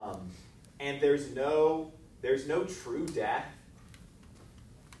and there's no true death,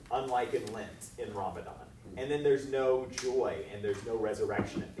 unlike in Lent, in Ramadan. And then there's no joy, and there's no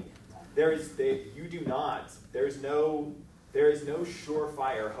resurrection at the end. There is no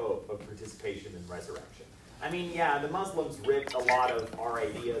surefire hope of participation in resurrection. I mean, yeah, the Muslims ripped a lot of our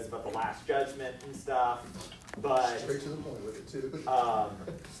ideas about the Last Judgment and stuff, but straight to the point with it too.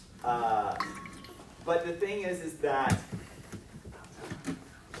 But the thing is that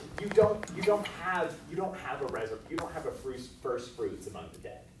you don't have a first fruits among the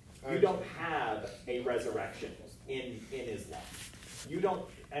dead. You don't have a resurrection in Islam. You don't.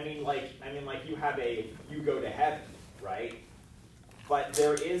 I mean, like you have you go to heaven, right? But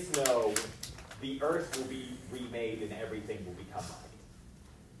there is no. The earth will be remade and everything will become light.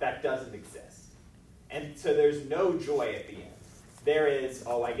 That doesn't exist, and so there's no joy at the end. There is,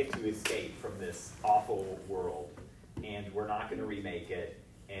 I get to escape from this awful world, and we're not going to remake it,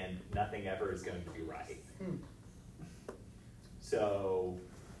 and nothing ever is going to be right. So,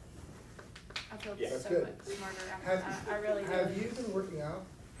 I feel That's so good. much smarter. I really do. Have you been working out?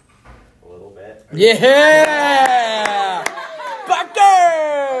 a little bit. Yeah!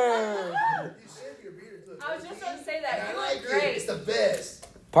 Parker! You shaved your beard too. I was just going to say that. I You like look great. it. It's the best.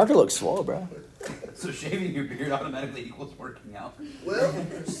 Parker looks swole, bro. So shaving your beard automatically equals working out? Well,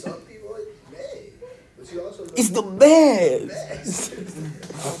 for some people it may. But you also know It's the it's best! the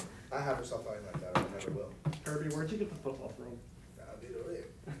best. I have her stop fighting like that. I never will. Kirby, where'd you get the football from? I'll be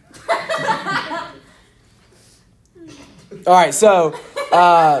the All right, so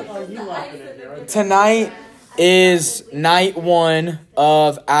Oh, you laughing at me, right? tonight is night one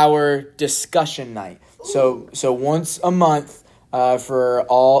of our discussion night. So once a month for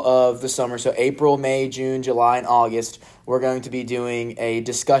all of the summer, so April, May, June, July, and August, we're going to be doing a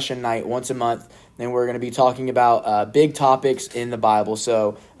discussion night once a month. And we're going to be talking about big topics in the Bible.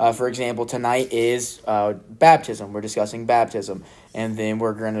 So, for example, tonight is baptism. We're discussing baptism. And then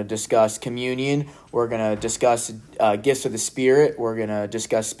we're going to discuss communion. We're going to discuss gifts of the Spirit. We're going to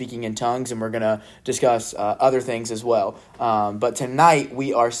discuss speaking in tongues. And we're going to discuss other things as well. But tonight,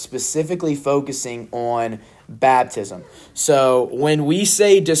 we are specifically focusing on baptism. So, when we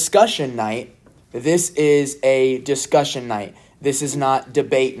say discussion night, this is a discussion night. This is not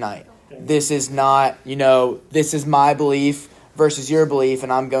debate night. This is not, this is my belief versus your belief,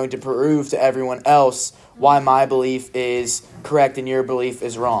 and I'm going to prove to everyone else why my belief is correct and your belief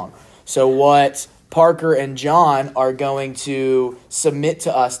is wrong. So what Parker and John are going to submit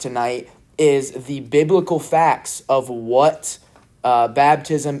to us tonight is the biblical facts of what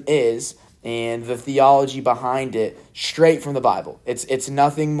baptism is and the theology behind it straight from the Bible. It's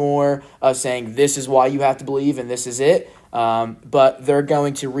nothing more of saying this is why you have to believe and this is it. But they're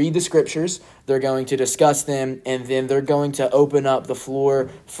going to read the scriptures, they're going to discuss them, and then they're going to open up the floor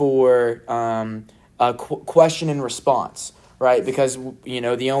for a question and response, right? Because,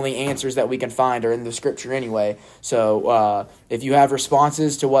 the only answers that we can find are in the scripture anyway. So if you have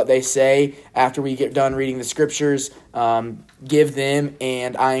responses to what they say after we get done reading the scriptures, give them.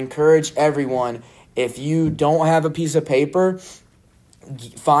 And I encourage everyone, if you don't have a piece of paper,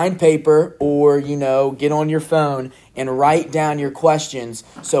 find paper or, get on your phone and write down your questions.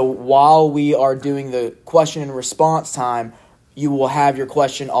 So while we are doing the question and response time, you will have your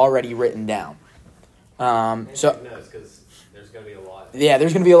question already written down. Because there's going to be a lot. Yeah,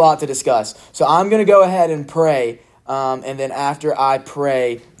 there's going to be a lot to discuss. So I'm going to go ahead and pray. And then after I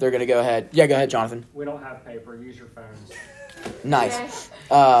pray, they're going to go ahead. Yeah, go ahead, Jonathan. We don't have paper. Use your phones. Nice.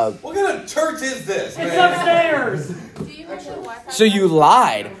 What kind of church is this, It's man? upstairs! Do you have the Wi-Fi? So you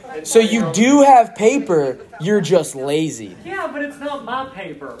lied. So you do have paper. You're just lazy. Yeah, but it's not my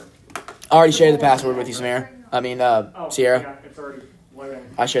paper. I already shared the password with you, Sierra. Sierra. Yeah, it's already loading.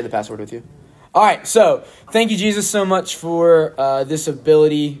 I shared the password with you. All right, so thank you, Jesus, so much for this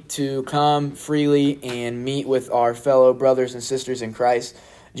ability to come freely and meet with our fellow brothers and sisters in Christ.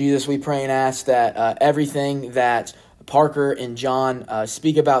 Jesus, we pray and ask that everything that Parker and John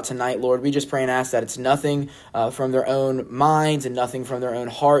speak about tonight, Lord, we just pray and ask that it's nothing from their own minds and nothing from their own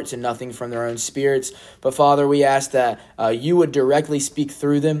hearts and nothing from their own spirits. But, Father, we ask that you would directly speak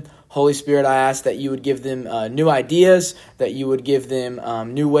through them. Holy Spirit, I ask that you would give them new ideas, that you would give them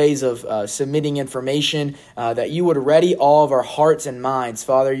new ways of submitting information, that you would ready all of our hearts and minds.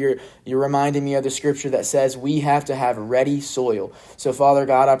 Father, you're reminding me of the scripture that says we have to have ready soil. So, Father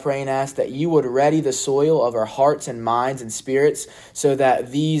God, I pray and ask that you would ready the soil of our hearts and minds and spirits so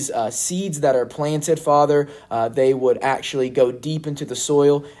that these seeds that are planted, Father, they would actually go deep into the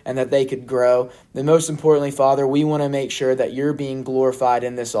soil and that they could grow. And most importantly, Father, we want to make sure that you're being glorified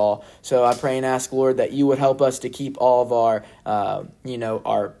in this all. So I pray and ask, Lord, that you would help us to keep all of our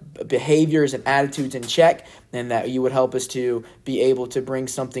behaviors and attitudes in check, and that you would help us to be able to bring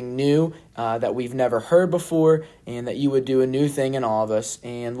something new that we've never heard before, and that you would do a new thing in all of us.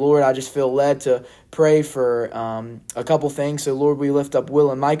 And Lord, I just feel led to pray for a couple things. So Lord, we lift up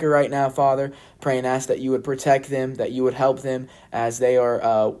Will and Micah right now, Father, pray and ask that you would protect them, that you would help them as they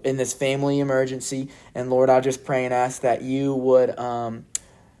are in this family emergency. And Lord, I just pray and ask that you would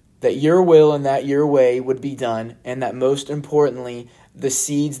that your will and that your way would be done, and that most importantly, the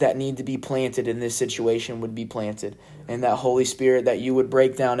seeds that need to be planted in this situation would be planted. And that, Holy Spirit, that you would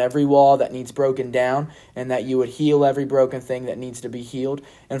break down every wall that needs broken down, and that you would heal every broken thing that needs to be healed.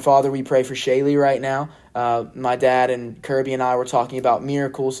 And Father, we pray for Shaylee right now. My dad and Kirby and I were talking about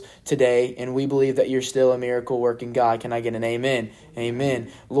miracles today, and we believe that you're still a miracle-working God. Can I get an amen? Amen.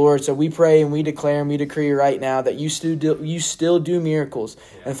 Lord, so we pray and we declare and we decree right now that you still do miracles.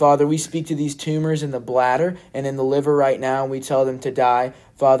 And Father, we speak to these tumors in the bladder and in the liver right now, and we tell them to die.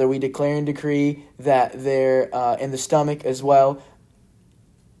 Father, we declare and decree that they're in the stomach as well,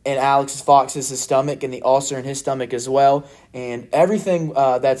 in Fox's stomach, and the ulcer in his stomach as well, and everything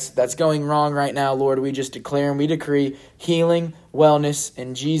that's going wrong right now, Lord, we just declare and we decree healing, wellness,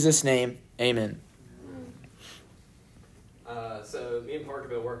 in Jesus' name, amen. So me and Parker have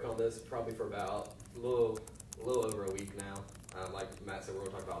been working on this probably for about a little over a week now. Like Matt said, we're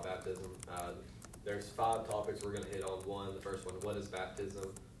going to talk about baptism. There's 5 topics we're going to hit on. 1, the first one, what is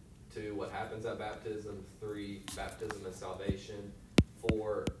baptism? 2, what happens at baptism? 3, baptism and salvation.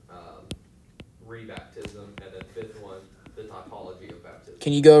 4, rebaptism. And then 5th one, the typology of baptism.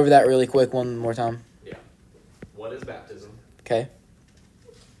 Can you go over that really quick one more time? Yeah. What is baptism? Okay.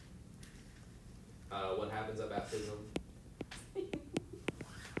 What happens at baptism?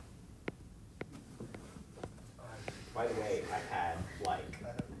 By the way, I've had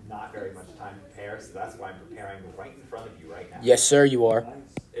not very much time to prepare, so that's why I'm preparing right in front of you right now. Yes, sir, you are.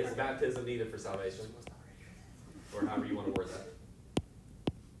 Is baptism needed for salvation? Or however you want to word that.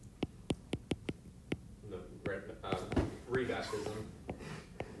 No, rebaptism.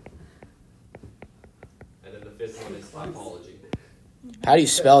 And then the 5th one is typology. How do you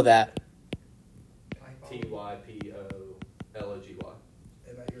spell that? Typology.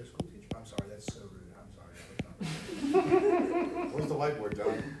 Am I your school teacher? I'm sorry, that's so rude. I'm sorry. Where's the whiteboard,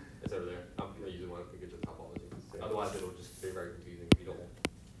 John? It's over there. I'm going to use one if we get to typology. Otherwise, it'll just be very confusing if you don't.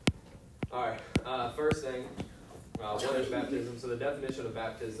 All right. First thing, what is baptism? So the definition of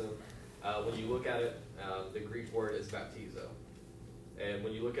baptism, when you look at it, the Greek word is baptizo. And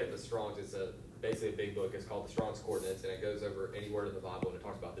when you look at the Strong's, it's basically a big book. It's called the Strong's Coordinates, and it goes over any word in the Bible, and it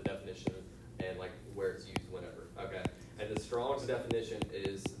talks about the definition and where it's used whenever. Okay. And the Strong's definition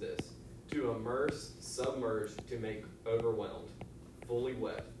is this: to immerse, submerge, to make overwhelmed, fully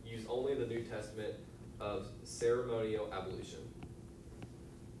wet. Used only in the New Testament of ceremonial ablution.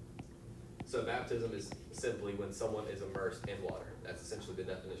 So baptism is simply when someone is immersed in water. That's essentially the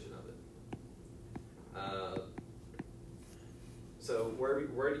definition of it. So where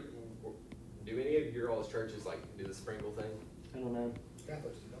do any of your all's churches do the sprinkle thing? I don't know.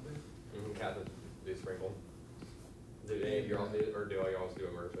 Catholics, don't they? Catholics do sprinkle. Do any of you all do it, or do all y'all do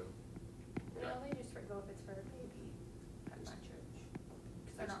immersion? We only just sprinkle if it's for a baby at my church.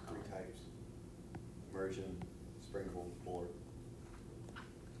 Because they're not 3 going. types. Immersion, sprinkle, pour.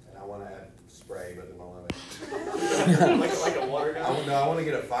 And I want to add spray, but they won't let me. like a water guy? I want to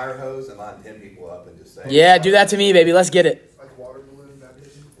get a fire hose and line 10 people up and just say. Yeah, do that to me, baby. Let's get it. Like water balloon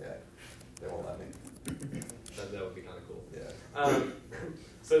baptism? Yeah, they won't let me. That would be kind of cool. Yeah.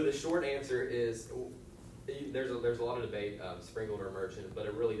 So the short answer is there's a lot of debate, sprinkled or immersion, but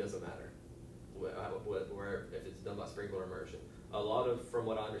it really doesn't matter where if it's done by sprinkle or immersion. A lot of, from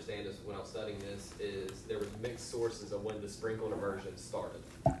what I understand, is when I was studying this, is there was mixed sources of when the sprinkled immersion started,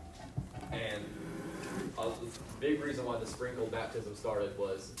 and a big reason why the sprinkled baptism started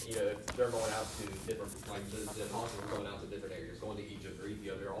was, if they're going out to different, the apostles were going out to different areas, going to Egypt or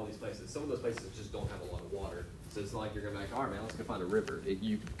Ethiopia or all these places. Some of those places just don't have a lot of water. So it's not like you're going to be like, all right, man, let's go find a river.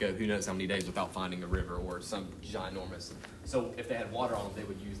 You could go who knows how many days without finding a river or some ginormous. So if they had water on them, they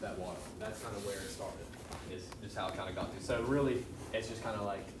would use that water. That's kind of where it started, is just how it kind of got to. So really, it's just kind of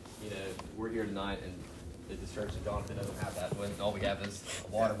like, we're here tonight and this church in Jonathan doesn't have that. When all we have is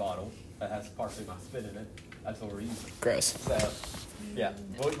a water bottle that has partially my spit in it. That's what we're using. Gross. So, yeah,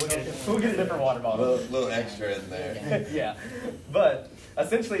 we'll get a different water bottle. Little extra in there. Yeah, but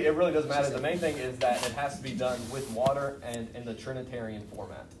essentially it really doesn't matter. The main thing is that it has to be done with water and in the Trinitarian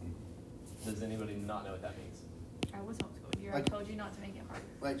format. Does anybody not know what that means? I was homeschooled here. I told you not to make it hard.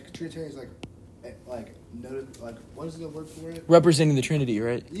 Like Trinitarians, notice, what is the word for it? Representing the Trinity,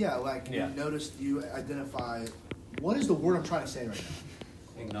 right? Yeah, Yeah. you notice, you identify. What is the word I'm trying to say right now?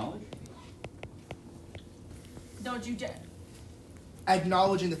 Acknowledge. Don't you dare.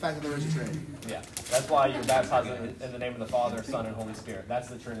 Acknowledging the fact that there is a Trinity. Yeah, that's why you're baptized in the name of the Father, Son, and Holy Spirit. That's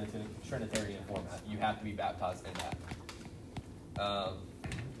the Trinitarian format. You have to be baptized in that.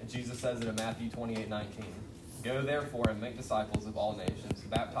 And Jesus says it in Matthew 28:19. Go therefore and make disciples of all nations,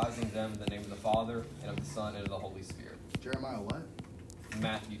 baptizing them in the name of the Father, and of the Son, and of the Holy Spirit. Jeremiah what?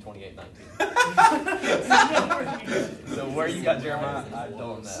 Matthew 28:19. So where you got Jeremiah, I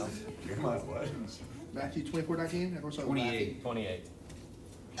don't know. Jeremiah what? Matthew 24:19? 28. 28.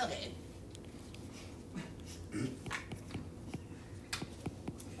 Okay.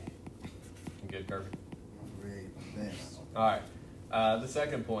 Good, Kirby. Great. Thanks. All right. The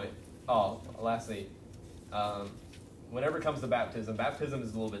second point. Lastly, whenever it comes to baptism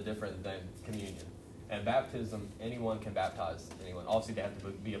is a little bit different than communion. And baptism, anyone can baptize anyone. Obviously, they have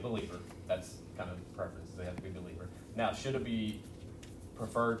to be a believer. That's kind of preference. They have to be a believer. Now, should it be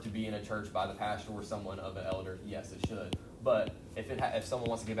preferred to be in a church by the pastor or someone of an elder? Yes, it should. But if someone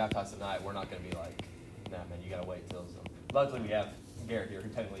wants to get baptized tonight, we're not going to be like, nah, man, you got to wait till some. Luckily, we have Garrett here, who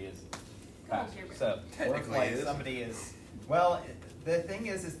technically is pastor. So Or if like somebody is, well, the thing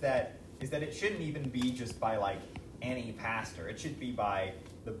is that it shouldn't even be just by like any pastor. It should be by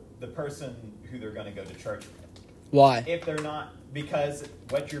the person who they're going to go to church with. Why? If they're not, because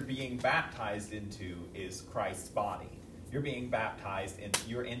what you're being baptized into is Christ's body. You're being baptized and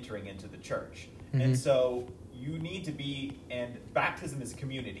you're entering into the church. Mm-hmm. And so you need to be, and baptism is a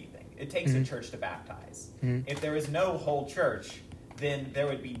community thing. It takes a church to baptize. Mm-hmm. If there is no whole church, then there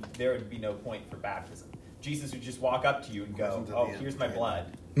would be no point for baptism. Jesus would just walk up to you and go, Questions at "Oh, the end, here's my okay.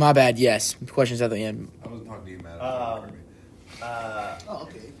 blood." My bad, yes. Questions at the end. I wasn't talking to you, Matt. Oh,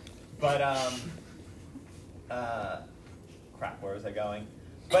 okay. But crap, where was I going?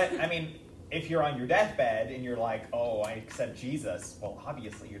 But I mean, if you're on your deathbed and you're like, "Oh, I accept Jesus," well,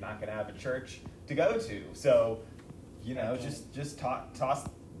 obviously you're not going to have a church to go to. So, just toss,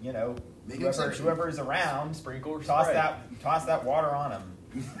 Make an exception. whoever is around, sprinkle or toss spray. that water on them.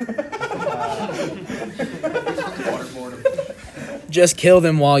 Just kill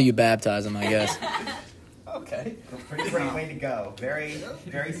them while you baptize them, I guess. Okay, pretty great way to go. Very,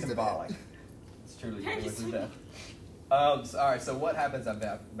 very symbolic. It's truly good with his death. All right, so what happens at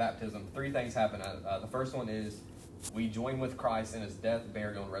baptism? 3 things happen. The first one is we join with Christ in his death,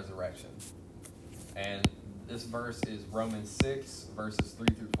 burial, and resurrection. And this verse is Romans 6, verses 3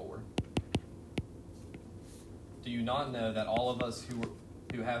 through 4. Do you not know that all of us who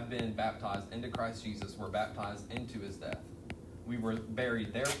have been baptized into Christ Jesus were baptized into his death? We were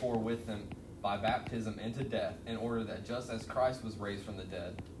buried, therefore, with him by baptism into death, in order that just as Christ was raised from the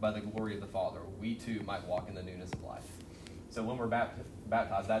dead by the glory of the Father, we too might walk in the newness of life. So when we're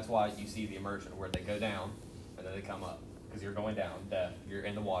baptized, that's why you see the immersion, where they go down and then they come up. Because you're going down, death, you're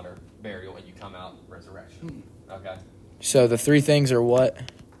in the water, burial, and you come out, resurrection. Okay? So the 3 things are what?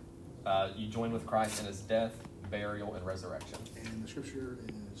 You join with Christ in his death, burial, and resurrection. And the scripture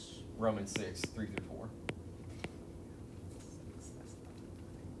is... Romans 6, 3 through 4.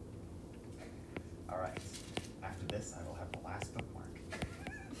 All right. After this, I will have the last bookmark.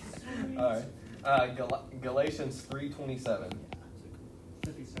 All right. Galatians 3:27.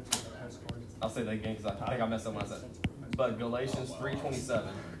 50 cents on the postcard. I'll say that again because I think I messed up when I said it. But Galatians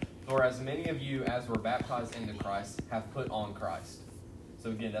 3:27. For as many of you as were baptized into Christ have put on Christ.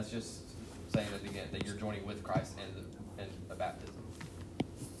 So again, that's just saying that again, that you're joining with Christ in the baptism.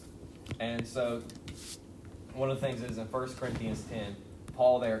 And so one of the things is in 1 Corinthians 10,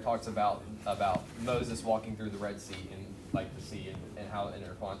 Paul there talks about Moses walking through the Red Sea and like the sea and how it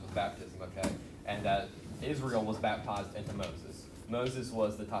intertwines with baptism, okay? And that Israel was baptized into Moses. Moses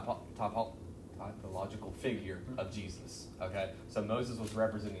was the typological figure of Jesus, okay? So Moses was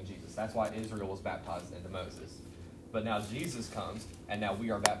representing Jesus. That's why Israel was baptized into Moses. But now Jesus comes, and now we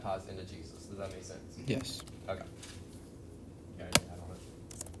are baptized into Jesus. Does that make sense? Yes. Okay. Yeah, I don't know.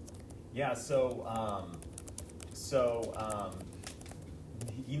 Yeah,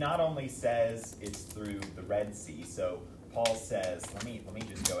 he not only says it's through the Red Sea, so Paul says, let me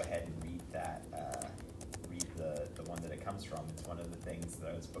just go ahead and read that, read the one that it comes from. It's one of the things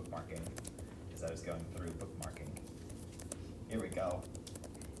that I was bookmarking as I was going through bookmarking. Here we go.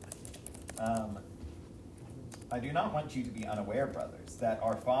 I do not want you to be unaware, brothers, that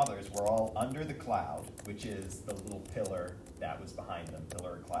our fathers were all under the cloud, which is the little pillar that was behind them,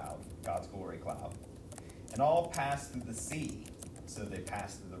 pillar of cloud, God's glory cloud, and all passed through the sea. So they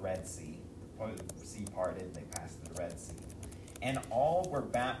passed through the Red Sea. The sea parted, they passed through the Red Sea. And all were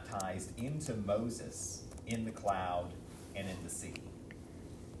baptized into Moses in the cloud and in the sea.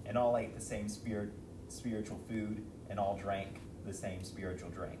 And all ate the same spiritual food, and all drank the same spiritual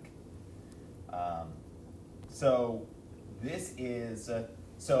drink. So this is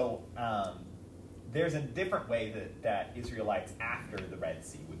there's a different way that Israelites after the Red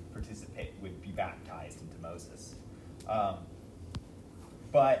Sea would be baptized into Moses,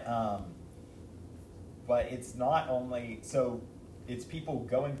 but it's not only so it's people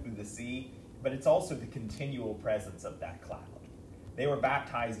going through the sea, but it's also the continual presence of that cloud. They were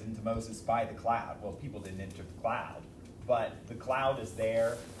baptized into Moses by the cloud. Well, people didn't enter the cloud, but the cloud is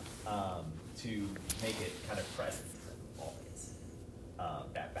there to make it kind of present always,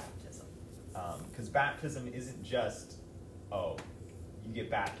 that baptism. Because baptism isn't just, you get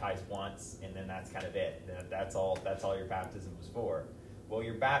baptized once and then that's kind of it. That's all your baptism was for. Well,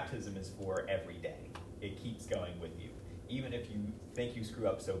 your baptism is for every day. It keeps going with you. Even if you think you screw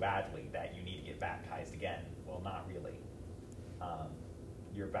up so badly that you need to get baptized again, well, not really.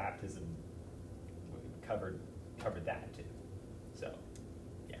 Your baptism covered that too. So,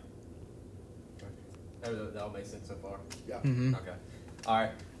 yeah. That all makes sense so far. Yeah. Mm-hmm. Okay. All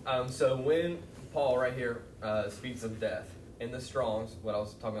right. So when Paul right here speaks of death, in the Strong's, what I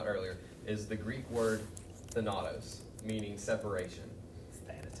was talking about earlier, is the Greek word thanatos, meaning separation.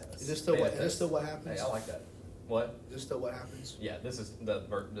 Thanatos. Is this still what happens? Hey, I like that. What? Is this still what happens? Yeah, this is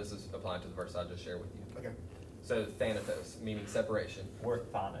applying to the verse I just shared with you. Okay. So thanatos, meaning separation. Or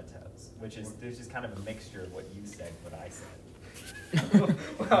thanatos, which is kind of a mixture of what you said, what I said.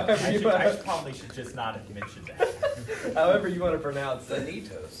 I probably should just not have mentioned that. However you want to pronounce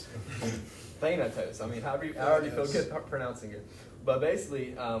Thanatos. Thanatos. I mean, however you feel good pronouncing it. But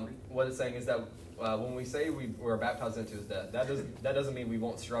basically, what it's saying is that when we say we're baptized into his death, that doesn't mean we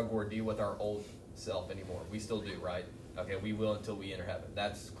won't struggle or deal with our old self anymore. We still do, right? Okay, we will until we enter heaven.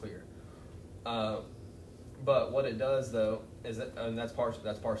 That's clear. But what it does, though, is that, and that's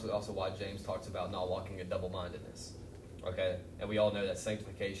partially also why James talks about not walking in double-mindedness. Okay, and we all know that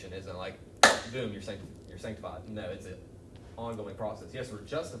sanctification isn't like, boom, you're sanctified. No, it's an ongoing process. Yes, we're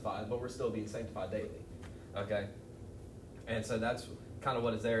justified, but we're still being sanctified daily. Okay, and so that's kind of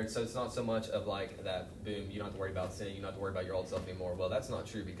what is there. And so it's not so much of like that, boom, you don't have to worry about sin, you don't have to worry about your old self anymore. Well, that's not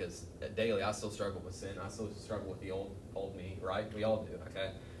true, because daily I still struggle with sin. I still struggle with the old me, right? We all do.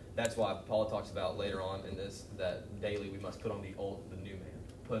 Okay, that's why Paul talks about later on in this that daily we must put on the new man.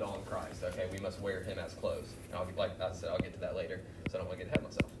 Put on Christ. Okay, we must wear him as clothes. And like I said, I'll get to that later, so I don't want to get ahead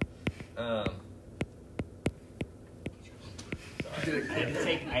of myself. Sorry.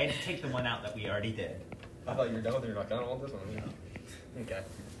 I had to take the one out that we already did. I thought you were done with it. You're like, I don't want this one. No. Okay.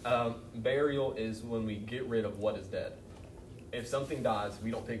 Burial is when we get rid of what is dead. If something dies,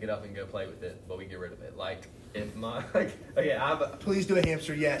 we don't pick it up and go play with it, but we get rid of it. Like, if my... Please do a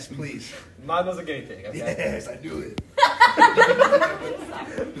hamster, yes, please. Mine was a guinea pig, okay? Yes, I knew it.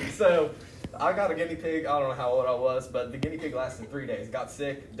 So, I got a guinea pig, I don't know how old I was, but the guinea pig lasted 3 days. Got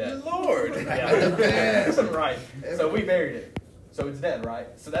sick, dead. Lord! Yeah. Right. So we buried it. So it's dead, right?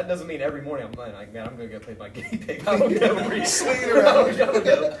 So that doesn't mean every morning I'm like, man, I'm going to go play with my guinea pig. I don't go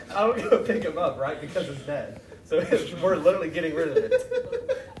I don't go pick him up, right? Because it's dead. So we're literally getting rid of it.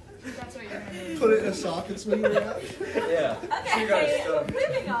 That's what you're going to do. Put it in a sock and swing it around? Yeah. Okay,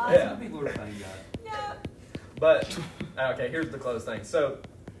 moving on. Yeah. Glorifying God. Yeah. But, okay, here's the close thing. So,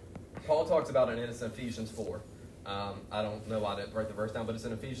 Paul talks about it in Ephesians 4. I don't know why I didn't write the verse down, but it's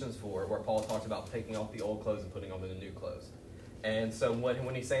in Ephesians 4 where Paul talks about taking off the old clothes and putting on the new clothes. And so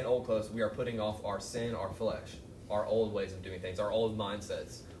when he's saying old clothes, we are putting off our sin, our flesh, our old ways of doing things, our old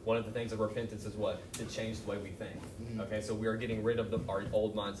mindsets. One of the things of repentance is what? To change the way we think. Okay, so we are getting rid of our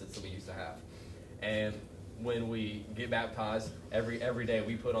old mindsets that we used to have. And when we get baptized, every day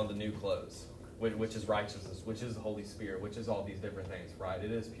we put on the new clothes, which is righteousness, which is the Holy Spirit, which is all these different things, right?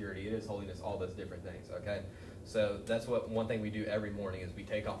 It is purity, it is holiness, all those different things, okay? So that's what one thing we do every morning is we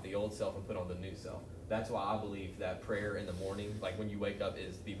take off the old self and put on the new self. That's why I believe that prayer in the morning, like when you wake up,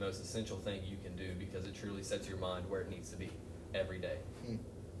 is the most essential thing you can do, because it truly sets your mind where it needs to be every day.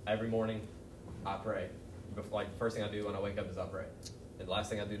 Every morning, I pray. Like the first thing I do when I wake up is I pray. And the last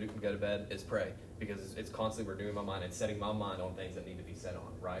thing I do to go to bed is pray, because it's constantly renewing my mind and setting my mind on things that need to be set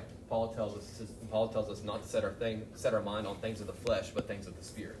on, right? Paul tells us not to set our mind on things of the flesh, but things of the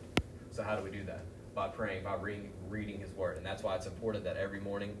Spirit. So how do we do that? By praying, by reading his word. And that's why it's important that every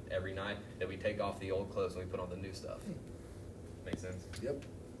morning, every night, that we take off the old clothes and we put on the new stuff. Make sense? Yep.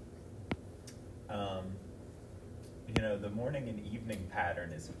 The morning and evening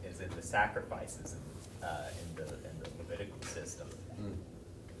pattern is in the sacrifices in the Levitical system.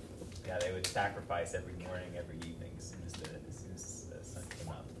 Yeah, they would sacrifice every morning, every evening as soon as the sun came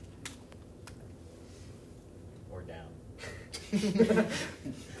up. Or down.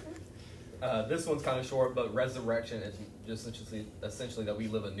 This one's kind of short, but resurrection is just essentially that we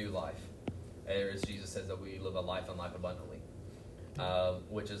live a new life. As Jesus says that we live a life and life abundantly,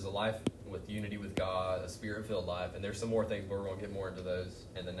 which is a life with unity with God, a spirit-filled life. And there's some more things, but we're going to get more into those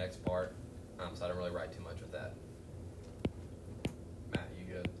in the next part. So I don't really write too much with that. Matt, you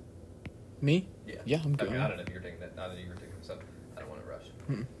good? Me? Yeah. Yeah, I'm good. Okay, I don't know if you're taking that. I don't know if you're taking it, so I don't want to rush.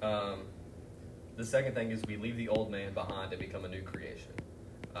 The second thing is we leave the old man behind and become a new creation.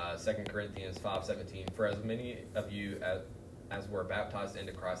 2 Corinthians 5:17. For as many of you as were baptized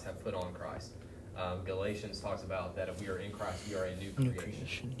into Christ have put on Christ. Galatians talks about that if we are in Christ, we are a new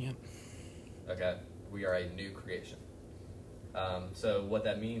creation. Yep. Okay, we are a new creation. So what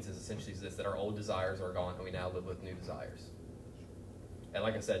that means is essentially this, that our old desires are gone and we now live with new desires. And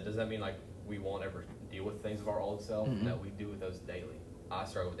like I said, does that mean like we won't ever deal with things of our old self? Mm-hmm. No, we do with those daily. I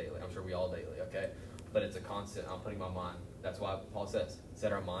struggle with daily. I'm sure we all daily, okay? But it's a constant. I'm putting my mind. That's why Paul says,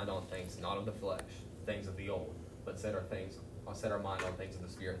 set our mind on things not of the flesh, things of the old, but set our mind on things of the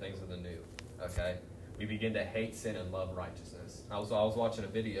spirit, things of the new, okay? We begin to hate sin and love righteousness. I was watching a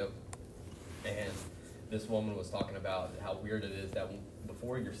video, and this woman was talking about how weird it is that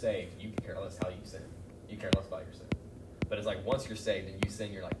before you're saved, you care less how you sin. You care less about your sin. But it's like once you're saved and you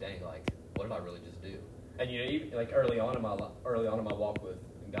sin, you're like, dang, like, what did I really just do? And you know, even like early on in my walk with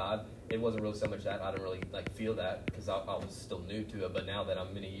God, it wasn't really so much that I didn't really like feel that because I was still new to it. But now that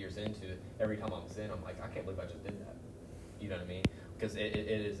I'm many years into it, every time I'm sin, I'm like, I can't believe I just did that. You know what I mean? Because it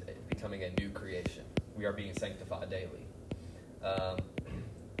is becoming a new creation. We are being sanctified daily.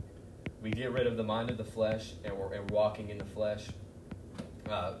 We get rid of the mind of the flesh and we're walking in the flesh.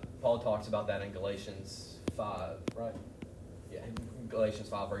 Paul talks about that in Galatians 5, right? Yeah, Galatians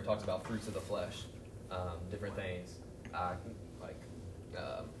 5, where he talks about fruits of the flesh, different things,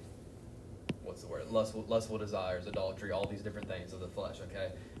 what's the word? Lustful desires, adultery, all these different things of the flesh,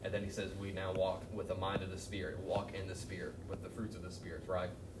 okay? And then he says we now walk with the mind of the Spirit, walk in the Spirit, with the fruits of the Spirit, right?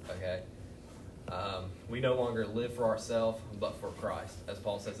 Okay? We no longer live for ourselves, but for Christ. As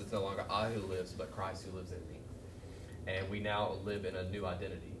Paul says, it's no longer I who lives, but Christ who lives in me. And we now live in a new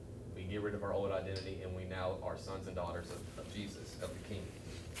identity. We get rid of our old identity, and we now are sons and daughters of Jesus, of the King.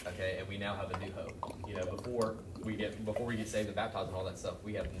 Okay, and we now have a new hope. You know, before we get saved and baptized and all that stuff,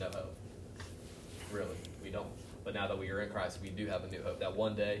 we have no hope. Really, we don't. But now that we are in Christ, we do have a new hope. That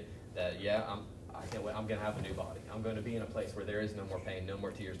one day, I can't wait. I'm going to have a new body. I'm going to be in a place where there is no more pain, no more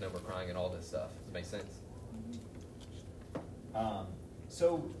tears, no more crying, and all this stuff. Does it make sense?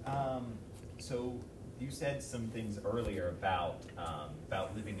 So you said some things earlier about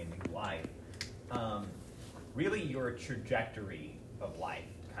living a new life. Really, your trajectory of life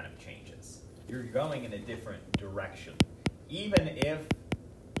kind of changes. You're going in a different direction, even if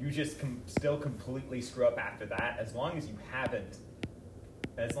you just still completely screw up after that. As long as you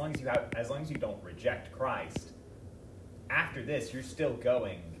don't reject Christ, after this, you're still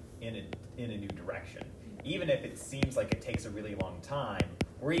going in a new direction. Even if it seems like it takes a really long time,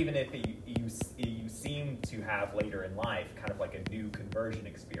 or even if you seem to have later in life kind of like a new conversion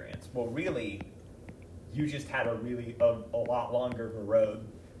experience. Well, really, you just had a lot longer of a road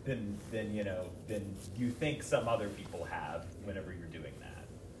than you think some other people have whenever you're doing that.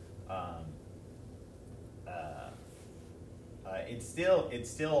 It's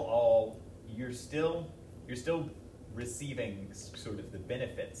still all you're still receiving sort of the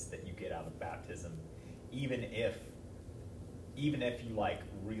benefits that you get out of baptism, even if you like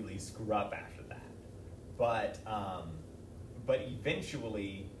really screw up after that. But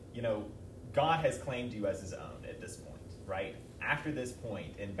eventually, God has claimed you as his own at this point, right? After this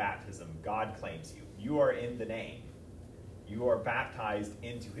point in baptism, God claims you. You are in the name. You are baptized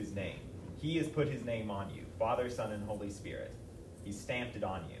into his name. He has put his name on you, Father, Son, and Holy Spirit. He's stamped it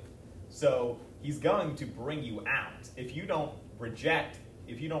on you. So he's going to bring you out. If you don't reject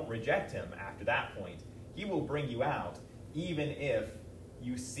him after that point, he will bring you out, even if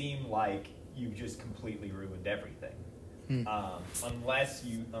you seem like you've just completely ruined everything. Unless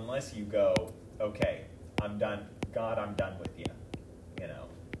you go, okay, I'm done. God, I'm done with you.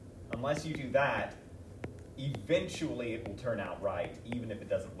 Unless you do that, eventually it will turn out right, even if it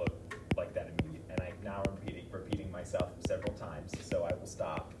doesn't look like that immediately. And I'm now repeating myself several times, so I will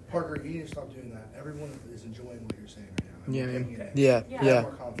stop. Parker, you need to stop doing that. Everyone is enjoying what you're saying right now. Yeah.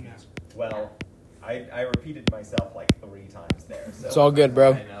 More confidence. Well, I repeated myself like 3 times there. So. It's all good,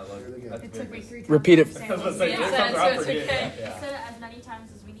 bro. It took me 3 times. Repeat it. So it's okay. Yeah. You said it as many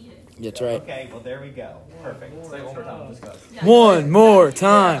times as we needed. That's right. Okay, well, there we go. Perfect. Say it one more time, just go. Yeah. One more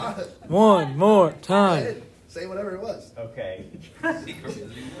time. One more time. Say whatever it was. Okay. Don't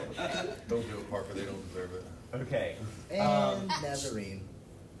do it, Parker. They don't deserve it. Okay. And Nazarene.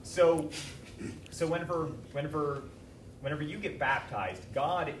 So whenever you get baptized,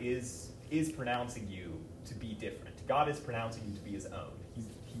 God is pronouncing you to be different. God is pronouncing you to be His own.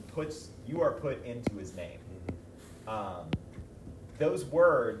 You are put into His name. Those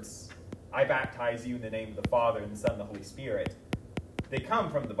words, I baptize you in the name of the Father and the Son and the Holy Spirit, they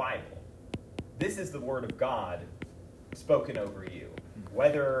come from the Bible. This is the Word of God spoken over you.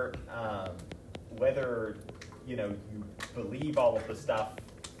 Whether you believe all of the stuff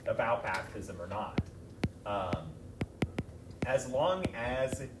about baptism or not, as long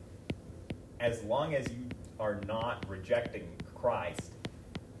as you are not rejecting Christ,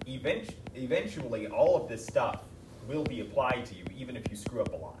 eventually all of this stuff will be applied to you, even if you screw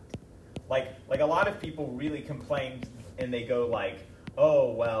up a lot. Like a lot of people really complain, and they go like,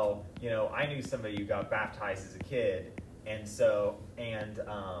 "Oh well, I knew somebody who got baptized as a kid, and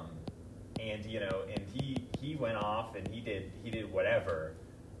he went off and he did whatever,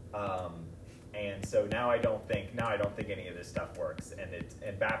 and so now I don't think any of this stuff works,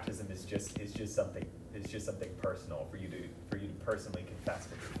 and baptism is just something personal for you to personally confess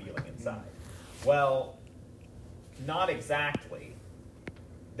what you're feeling inside." Well, not exactly.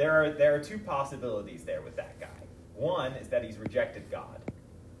 There are two possibilities there with that guy. One is that he's rejected God.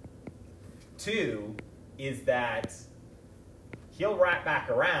 Two is that he'll wrap back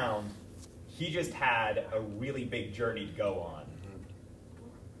around. He just had a really big journey to go on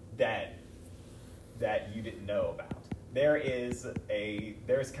that you didn't know about. There's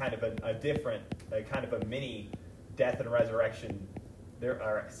kind of a mini death and resurrection.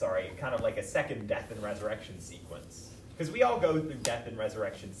 Kind of like a second death and resurrection sequence. Because we all go through death and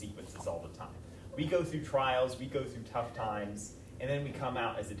resurrection sequences all the time. We go through trials, we go through tough times, and then we come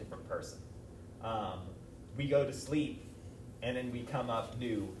out as a different person. We go to sleep, and then we come up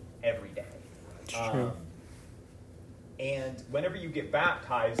new every day. True. And whenever you get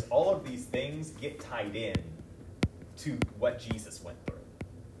baptized, all of these things get tied in to what Jesus went through.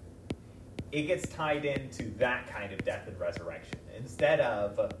 It gets tied into that kind of death and resurrection instead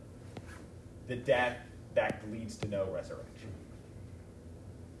of the death that leads to no resurrection.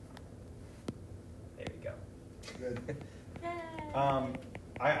 There you go. Good.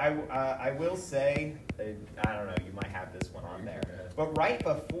 I will say, I don't know, you might have this one on there, but right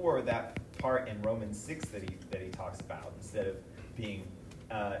before that part in Romans 6 that he talks about, instead of being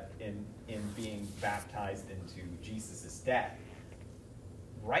in being baptized into Jesus' death,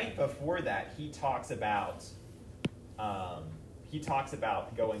 right before that he talks about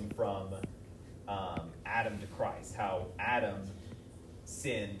going from Adam to Christ, how Adam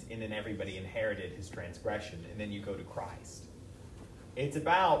sinned and then everybody inherited his transgression, and then you go to Christ.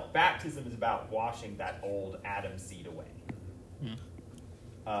 Baptism is about washing that old Adam seed away.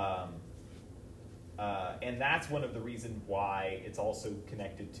 And that's one of the reasons why it's also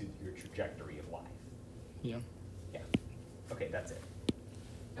connected to your trajectory of life. Yeah. Yeah. Okay, that's it.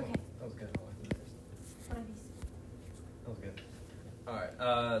 Okay. That was good. I like that. One of these. That was good. All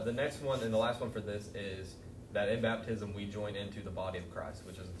right. The next one and the last one for this is that in baptism we join into the body of Christ,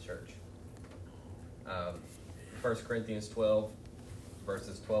 which is the church. 1 Corinthians 12,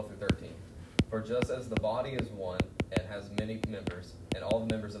 verses 12 through 13. For just as the body is one and has many members, and all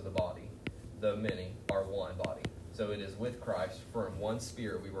the members of the body, the many, are one body, so it is with Christ, for in one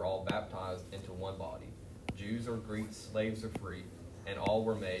Spirit we were all baptized into one body, Jews or Greeks, slaves or free, and all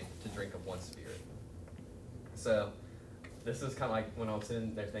were made to drink of one Spirit. So this is kind of like when I was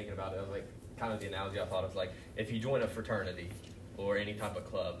sitting there thinking about it, I was like, kind of the analogy I thought of was like, if you join a fraternity or any type of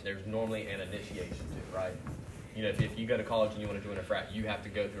club, there's normally an initiation to, right? If you go to college and you want to join a frat, you have to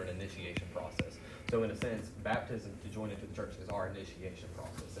go through an initiation process. So in a sense, baptism to join into the church is our initiation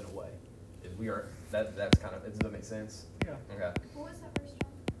process in a way. That's kind of, does that make sense? Yeah. Okay. What was that verse,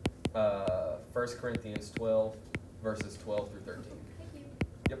 John? 1 Corinthians 12, verses 12 through 13. Thank you.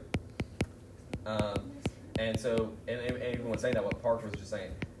 Yep. And so, and everyone saying that, what Parker was just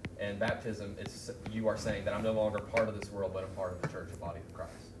saying, and baptism, you are saying that I'm no longer part of this world, but I'm part of the church, the body of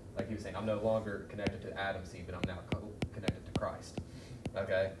Christ. Like he was saying, I'm no longer connected to Adam's seed, but I'm now connected to Christ.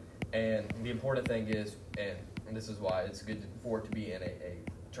 Okay? And the important thing is, and this is why it's good for it to be in a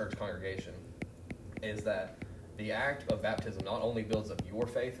church congregation, is that the act of baptism not only builds up your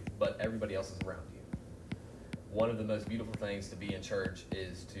faith, but everybody else's around you. One of the most beautiful things to be in church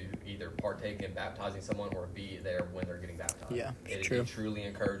is to either partake in baptizing someone or be there when they're getting baptized. Yeah, it true. truly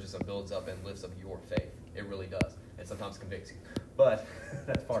encourages and builds up and lifts up your faith. It really does. And sometimes convicts you. But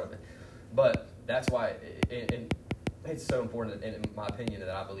that's part of it. But that's why it's so important, in my opinion, that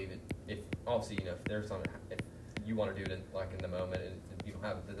I believe it. If obviously, if there's something, if you want to do it in the moment and you don't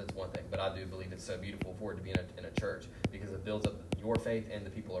have it, that's one thing. But I do believe it's so beautiful for it to be in a church, because it builds up your faith and the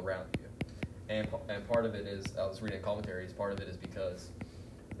people around you. And part of it is, I was reading commentaries, part of it is because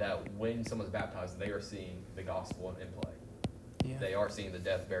that when someone's baptized, they are seeing the gospel in play. Yeah. They are seeing the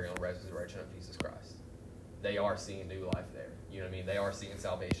death, burial, and resurrection of Jesus Christ. They are seeing new life there. You know what I mean? They are seeing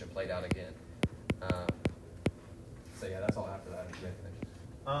salvation played out again. So yeah, that's all I have for that.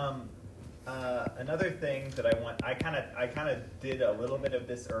 Another thing that I kind of did a little bit of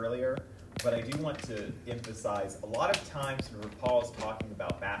this earlier, but I do want to emphasize a lot of times when Paul is talking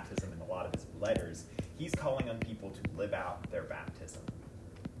about baptism in a lot of his letters, he's calling on people to live out their baptism.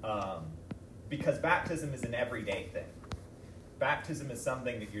 Because baptism is an everyday thing. Baptism is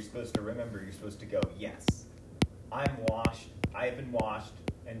something that you're supposed to remember. You're supposed to go, yes, I'm washed, I have been washed,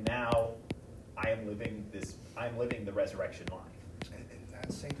 and now I am living the resurrection life. And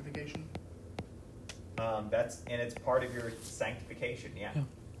that's sanctification? It's part of your sanctification, yeah.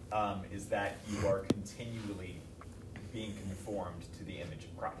 Is that you are continually being conformed to the image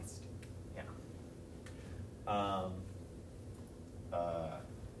of Christ. Yeah.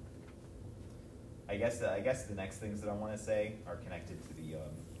 I guess the next things that I want to say are connected to the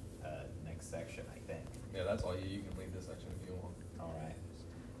next section, I think. Yeah, that's all you. You can leave this section if you want. All right.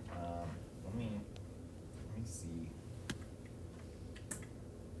 Let me see.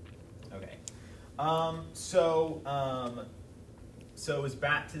 Okay. So is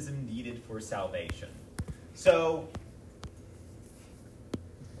baptism needed for salvation? So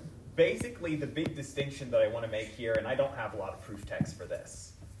basically the big distinction that I want to make here, and I don't have a lot of proof text for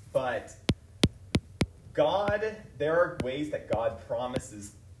this, but there are ways that God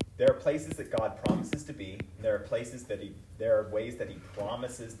promises. There are places that God promises to be. And there are ways that He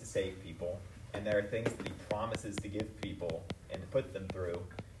promises to save people, and there are things that He promises to give people and to put them through,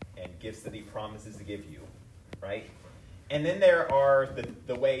 and gifts that He promises to give you, right? And then there are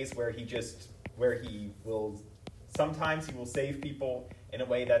the ways where sometimes He will save people in a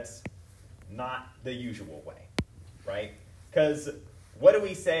way that's not the usual way, right? Because what do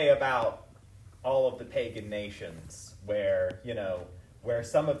we say about all of the pagan nations where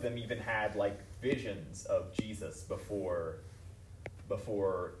some of them even had like visions of Jesus before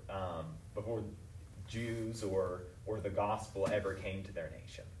Jews or the gospel ever came to their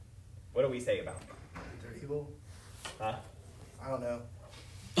nation? What do we say about them? They're evil? Huh? I don't know.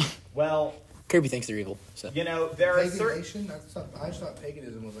 Well, Kirby thinks they're evil. So there are certain. Nation? I just thought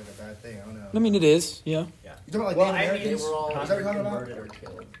paganism was like a bad thing. I don't know. I mean, it is. Yeah. Yeah. You talking about Well, Native I mean, Americans? we're all Is that what you're talking about? converted or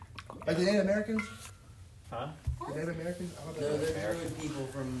killed. Like the Native Americans? Huh? The Native Americans? I don't No, know. they're Druid people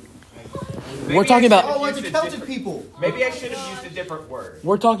from. We're talking about. Oh, like the Celtic people. Maybe I should have used a different word.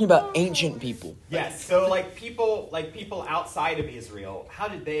 We're talking about ancient people. Yes. So like people outside of Israel, how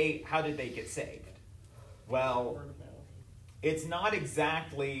did they get saved? Well, it's not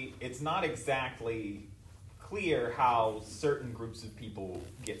exactly clear how certain groups of people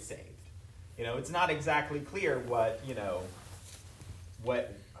get saved. It's not exactly clear what an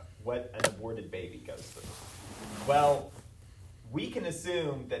aborted baby goes through. Well, we can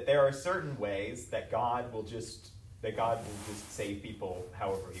assume that there are certain ways that God will just save people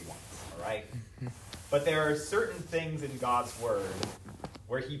however He wants. All right, but there are certain things in God's word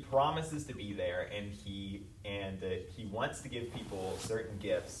where He promises to be there, and He wants to give people certain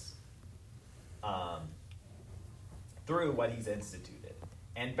gifts through what He's instituted.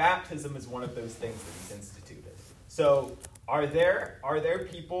 And baptism is one of those things that He's instituted. So are there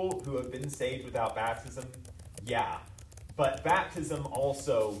people who have been saved without baptism? Yeah. But baptism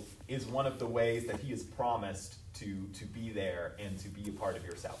also is one of the ways that He has promised to be there and to be a part of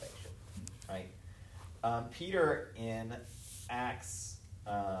your salvation. Right? Peter in Acts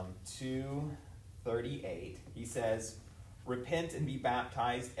 2:38, he says, "Repent and be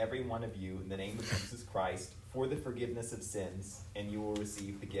baptized, every one of you, in the name of Jesus Christ, for the forgiveness of sins, and you will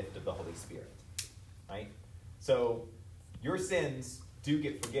receive the gift of the Holy Spirit." Right? So your sins do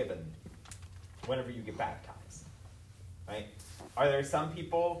get forgiven whenever you get baptized. Right? Are there some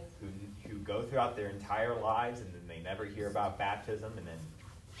people who go throughout their entire lives and then they never hear about baptism, and then,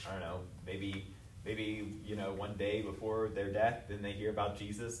 I don't know, maybe one day before their death, then they hear about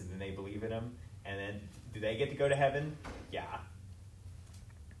Jesus and then they believe in Him, and then do they get to go to heaven? Yeah.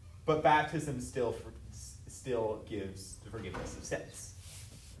 But baptism still gives the forgiveness of sins.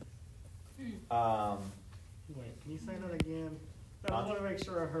 Wait, can you say that again? I want to make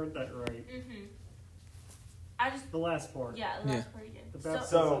sure I heard that right. Mm-hmm. The last part. Yeah, the last part you did.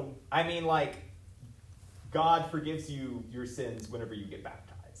 So, I mean, like, God forgives you your sins whenever you get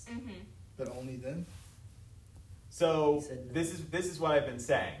baptized. Mm-hmm. But only then? So this is what I've been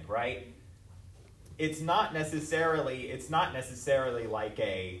saying, right? It's not necessarily like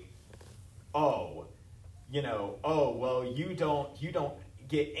oh, well, you don't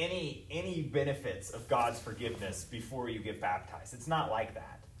get any benefits of God's forgiveness before you get baptized. It's not like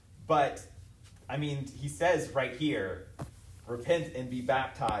that. But, I mean, he says right here, repent and be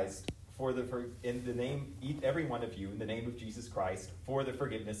baptized in the name, every one of you, in the name of Jesus Christ, for the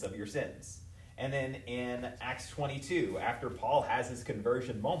forgiveness of your sins. And then in Acts 22, after Paul has his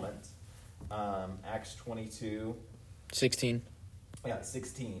conversion moment, Acts 22... 16. Yeah,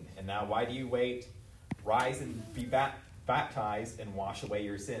 16. And now why do you wait? Rise and be baptized and wash away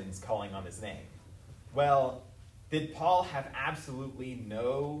your sins, calling on his name. Well, did Paul have absolutely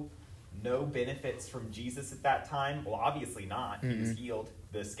no benefits from Jesus at that time? Well, obviously not. He was healed.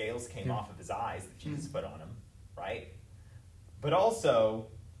 The scales came off of his eyes that Jesus put on him, right? But also,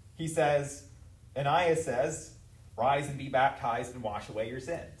 he says, Ananias says, rise and be baptized and wash away your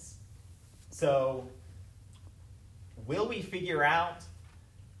sins. So, will we figure out,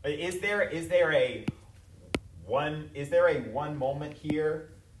 is there a one moment here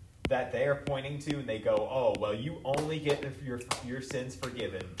that they are pointing to and they go, oh, well, you only get your sins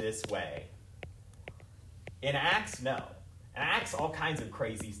forgiven this way? In Acts, no. In Acts, all kinds of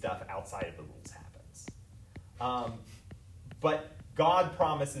crazy stuff outside of the rules happens. But God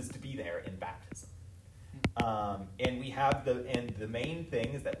promises to be there in baptism. And we have the main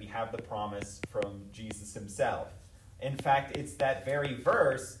thing is that we have the promise from Jesus himself. In fact, it's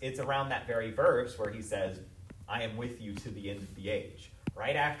around that very verse where he says, I am with you to the end of the age.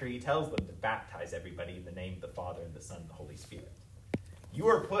 Right after he tells them to baptize everybody in the name of the Father and the Son and the Holy Spirit. You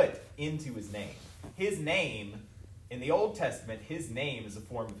are put into his name. His name, in the Old Testament, his name is a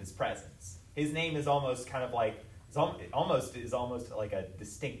form of his presence. His name is almost kind of like, almost like a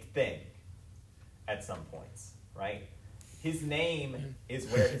distinct thing at some points, right? His name is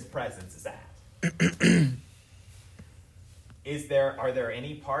where his presence is at. Are there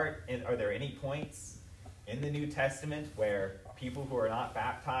any points in the New Testament where people who are not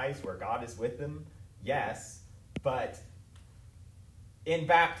baptized, where God is with them? Yes, but in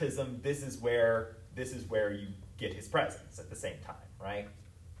baptism, this is where you get his presence at the same time, right?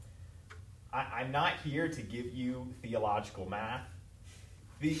 I'm not here to give you theological math.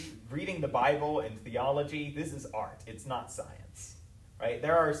 Reading the Bible and theology, this is art. It's not science, right?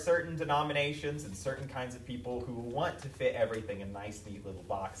 There are certain denominations and certain kinds of people who want to fit everything in nice, neat little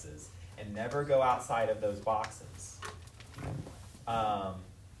boxes and never go outside of those boxes. But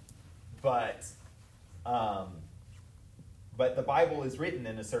the Bible is written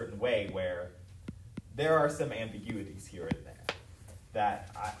in a certain way where there are some ambiguities here and there. That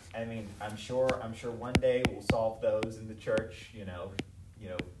I'm sure one day we'll solve those in the church.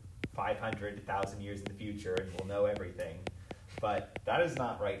 500, 1,000 years in the future, and we'll know everything. But that is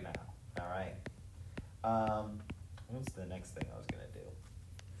not right now. All right. What was the next thing I was going to do?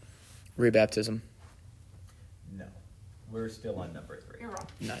 Rebaptism. No, we're still on number 3. You're wrong.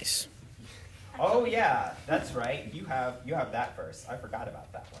 Nice. Oh yeah, that's right. You have that verse. I forgot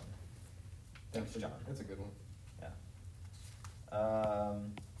about that one. Thanks, John. That's a good one. Yeah.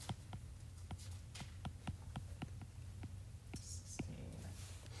 16.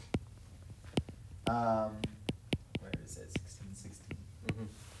 Where is it? 16. Mm-hmm.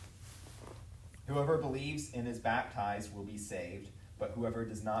 Whoever believes and is baptized will be saved, but whoever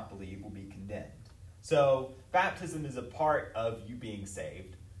does not believe will be condemned. So baptism is a part of you being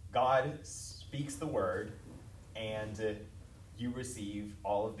saved. God speaks the word, and you receive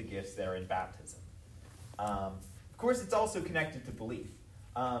all of the gifts that are in baptism. Of course, it's also connected to belief.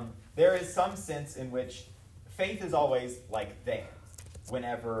 There is some sense in which faith is always like there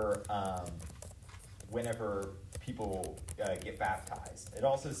whenever people get baptized. It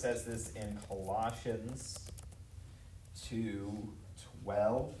also says this in Colossians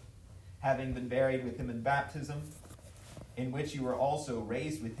 2:12, having been buried with him in baptism, in which you were also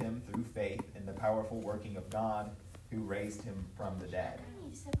raised with him through faith in the powerful working of God who raised him from the dead.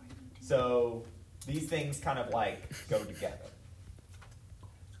 So these things kind of like go together.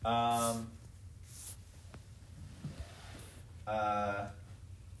 Let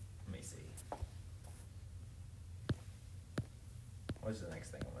me see. What's the next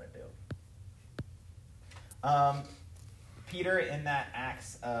thing I'm going to do? Peter in that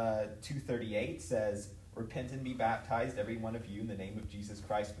Acts 2:38 says, repent and be baptized, every one of you, in the name of Jesus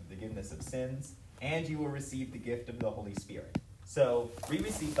Christ for the forgiveness of sins, and you will receive the gift of the Holy Spirit. So we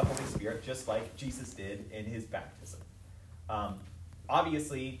receive the Holy Spirit just like Jesus did in his baptism.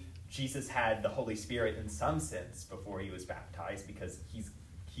 Obviously, Jesus had the Holy Spirit in some sense before he was baptized because he's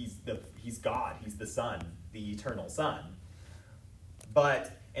God, he's the Son, the eternal Son.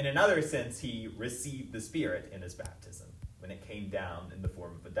 But in another sense, he received the Spirit in his baptism when it came down in the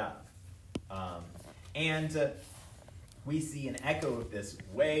form of a dove. And we see an echo of this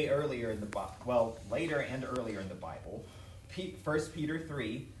way earlier in the Bible. Well, later and earlier in the Bible. 1 Peter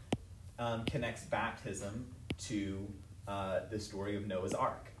 3 connects baptism to the story of Noah's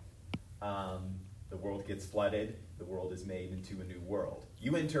Ark. The world gets flooded. The world is made into a new world.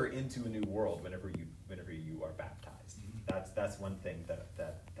 You enter into a new world whenever you are baptized. That's one thing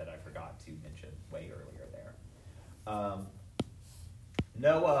that I forgot to mention way earlier there.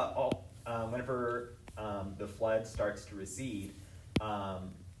 Noah, whenever the flood starts to recede,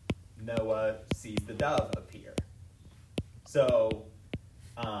 Noah sees the dove appear. So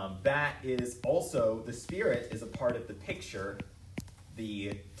that is also, the Spirit is a part of the picture,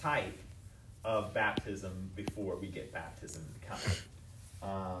 the type of baptism before we get baptism coming.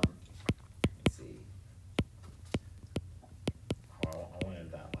 Let's see. Oh, I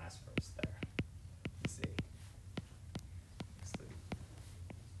wanted that last verse there. Let's see. That's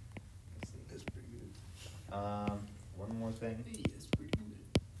pretty good. One more thing. That's pretty good.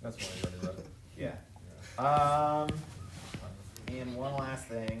 That's why you already wrote it. Yeah. And one last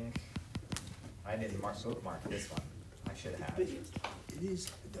thing. I didn't bookmark this one. I should have. It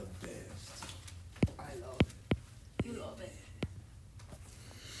is the best. I love it. You love it.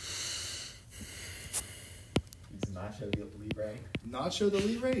 He's Nacho Libre. Nacho the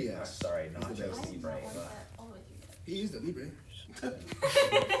Libre, yes. Sorry, He's the Nacho best. Libre. All the way through that. He is the Libre.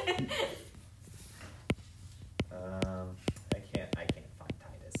 I can't find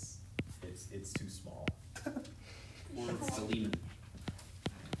Titus. It's too small. It's the Lehman.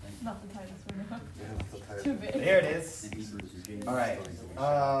 Not the Titus one. Yeah, that's the title. Too big. There it is. In Hebrews. All right.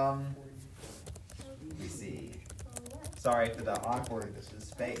 Let me see. Sorry for the awkward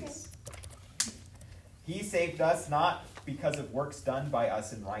space. He saved us not because of works done by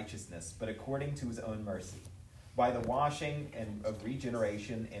us in righteousness, but according to his own mercy, by the washing and of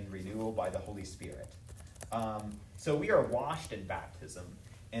regeneration and renewal by the Holy Spirit. So we are washed in baptism,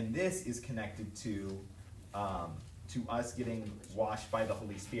 and this is connected to us getting washed by the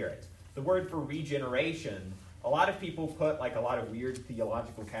Holy Spirit. The word for regeneration, a lot of people put like a lot of weird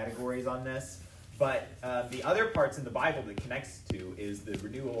theological categories on this, but the other parts in the Bible that connects to is the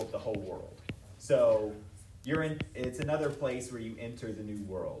renewal of the whole world. So it's another place where you enter the new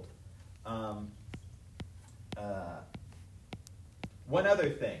world. One other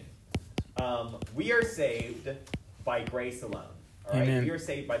thing. We are saved by grace alone. All right? Amen. We are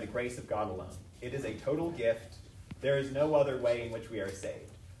saved by the grace of God alone. It is a total gift. There is no other way in which we are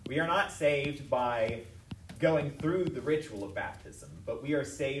saved. We are not saved by going through the ritual of baptism, but we are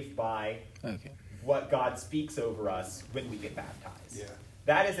saved by what God speaks over us when we get baptized. Yeah.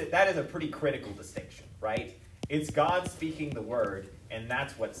 That is a pretty critical distinction, right? It's God speaking the word, and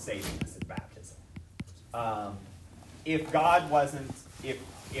that's what's saving us in baptism. If God wasn't,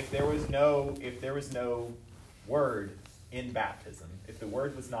 if there was no word in baptism, if the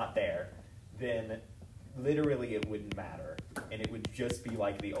word was not there, then literally it wouldn't matter, and it would just be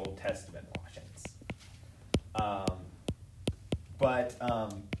like the Old Testament washings.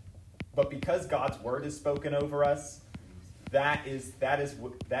 But because God's word is spoken over us, that is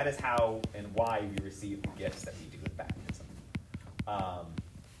how and why we receive the gifts that we do in baptism.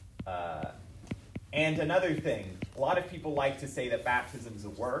 And another thing, a lot of people like to say that baptism is a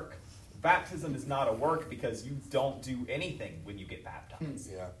work. Baptism is not a work because you don't do anything when you get baptized.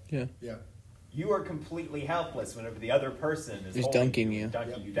 Yeah. You are completely helpless whenever the other person is Is holding dunking you.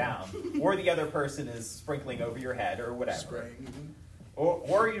 dunking you down, or the other person is sprinkling over your head, or whatever. Spraying.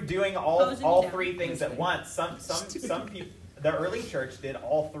 Or you're doing Hosing all you down. three things at once. Some people, the early church did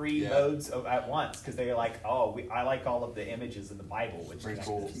all three modes at once because they were like, I like all of the images in the Bible, which Pretty connect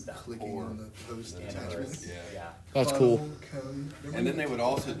cool. to stuff. Clicking on the post attachments. Yeah. That's cool. Cone. And then they would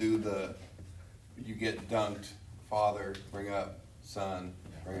also do you get dunked, Father, bring up Son,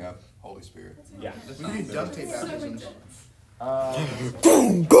 bring up Holy Spirit. Yeah. We need duct tape baptisms.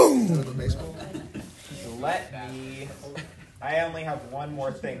 Boom, boom. Instead of a baseball. Let me. I only have one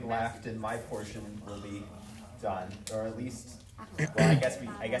more thing left, and my portion will be done, or at least. Well, I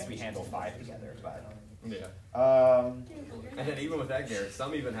guess we handle 5 together, but. Yeah. And then even with that, Garrett,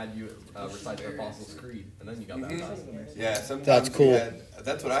 some even had you recite the Apostles' Creed, and then you got baptized. Yeah, sometimes That's cool.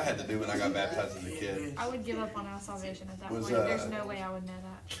 That's what I had to do when I got baptized as a kid. I would give up on our salvation at that Was, point. There's no way I would know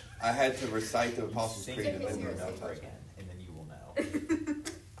that. I had to recite the Apostles' Sing Creed it and then over you and were over baptized. again, and then you will know.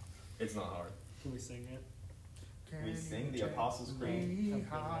 It's not hard. Can we sing it? We sing the Apostles' Creed.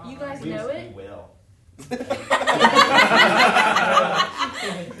 You guys know it? We will.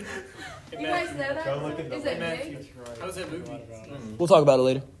 You guys know that? Go look at the Is it Matthew big? tried. How's that movie? We'll talk about it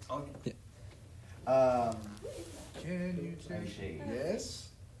later. Can you take Shade. yes?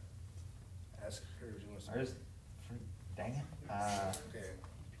 Ask her. Dang it. Okay.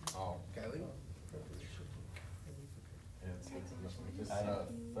 Oh. Kylie? It's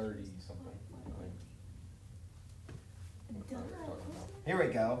 30 something. Here we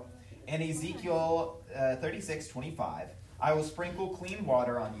go. In Ezekiel 36:25, I will sprinkle clean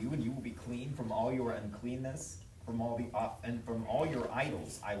water on you, and you will be clean from all your uncleanness, and from all your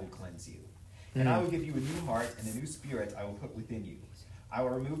idols I will cleanse you. And I will give you a new heart, and a new spirit I will put within you. I will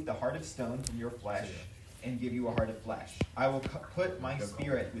remove the heart of stone from your flesh, and give you a heart of flesh. I will put my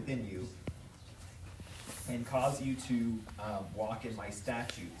spirit within you, and cause you to walk in my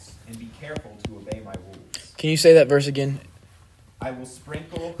statutes, and be careful to obey my rules. Can you say that verse again? I will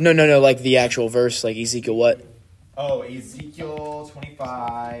sprinkle... No, like the actual verse, like Ezekiel what? Oh, Ezekiel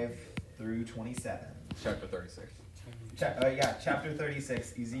 25 through 27. Chapter 36. Chapter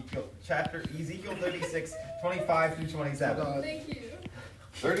 36. Ezekiel 36, 25 through 27. Thank you.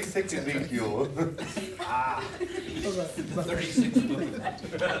 36 Ezekiel. 36.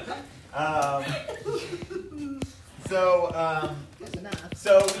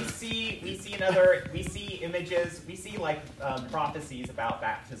 So we see images, we see like prophecies about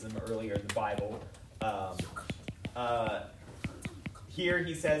baptism earlier in the Bible. Here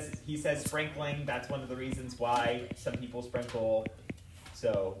he says sprinkling. That's one of the reasons why some people sprinkle.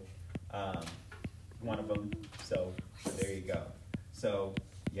 So one of them. So there you go. So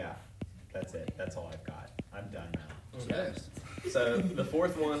yeah, that's it. That's all I've got. I'm done now. Okay. So the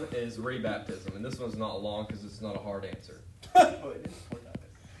fourth one is rebaptism, and this one's not long because it's not a hard answer.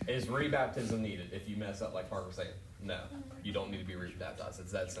 Is rebaptism needed if you mess up like Parker was saying? No, you don't need to be rebaptized.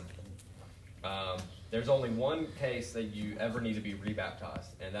 It's that simple. There's only one case that you ever need to be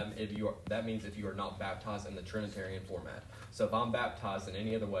rebaptized, and that means if you are not baptized in the Trinitarian format. So if I'm baptized in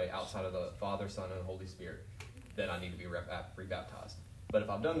any other way outside of the Father, Son, and Holy Spirit, then I need to be rebaptized. But if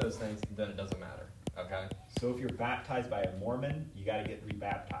I've done those things, then it doesn't matter. Okay? So if you're baptized by a Mormon, you got to get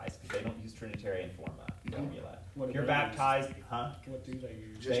rebaptized because they don't use Trinitarian formula. If you're baptized, What do they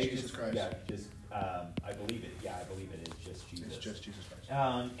use? Just Jesus Christ. Yeah, just I believe it. Yeah, I believe it is just Jesus. It's just Jesus Christ.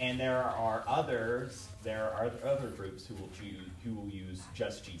 And there are others. There are other groups who will use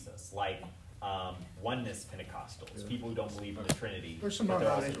just Jesus, like oneness Pentecostals, people who don't believe in the Trinity. There's some but they're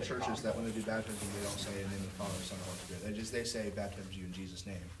also denominational churches that Pentecostal. when they do baptism, they don't say in the name of the Father, Son, and Holy Spirit. They say baptize you in Jesus'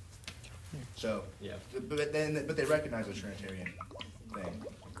 name. So, Yeah. but they recognize the Trinitarian thing.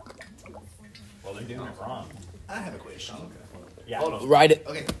 Well, they're doing it wrong. I have a question. Yeah. Hold on. Write it.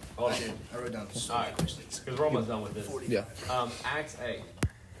 Okay, Hold on. I wrote down so All many right. questions. Because we're almost done with this. Yeah. Acts 8.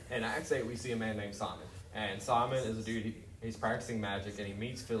 In Acts 8, we see a man named Simon. And Simon is a dude, he's practicing magic, and he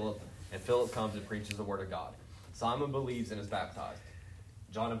meets Philip, and Philip comes and preaches the word of God. Simon believes and is baptized.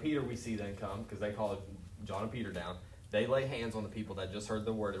 John and Peter we see then come, because they call it John and Peter down. They lay hands on the people that just heard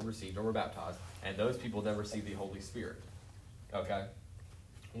the word and received and were baptized, and those people then receive the Holy Spirit. Okay?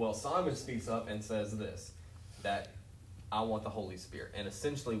 Well, Simon speaks up and says this, that I want the Holy Spirit. And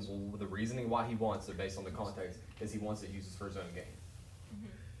essentially, the reasoning why he wants it, based on the context, is he wants it used for his own gain.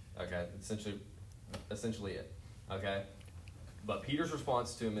 Okay? Essentially it. Okay? But Peter's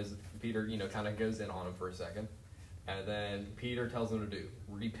response to him is, Peter, kind of goes in on him for a second. And then Peter tells him to do,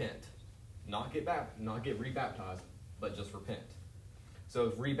 repent. Not get rebaptized, but just repent. So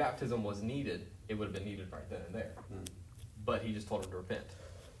if rebaptism was needed, it would have been needed right then and there. But he just told him to repent.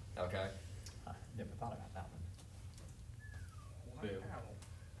 Okay? Never thought about that one. Boom.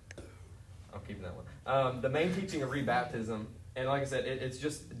 I'm keeping that one. The main teaching of rebaptism, and like I said, it's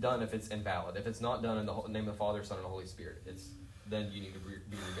just done if it's invalid. If it's not done in the name of the Father, Son, and Holy Spirit, then you need to be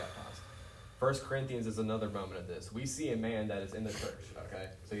rebaptized. 1 Corinthians is another moment of this. We see a man that is in the church, okay?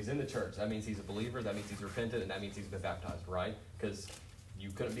 So he's in the church. That means he's a believer. That means he's repented. And that means he's been baptized, right? Because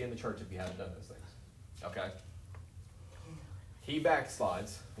you couldn't be in the church if you hadn't done those things, okay? He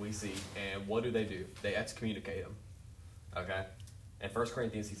backslides, we see, and what do? They excommunicate him, okay? In 1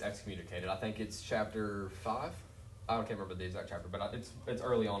 Corinthians, he's excommunicated. I think it's chapter 5. I can't remember the exact chapter, but it's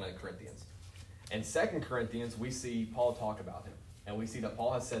early on in Corinthians. In 2 Corinthians, we see Paul talk about him. And we see that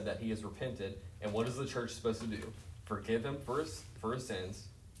Paul has said that he has repented. And what is the church supposed to do? Forgive him for his sins,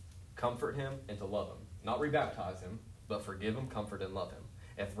 comfort him, and to love him. Not rebaptize him, but forgive him, comfort, and love him.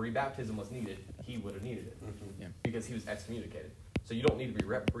 If rebaptism was needed, he would have needed it. Yeah. Because he was excommunicated. So you don't need to be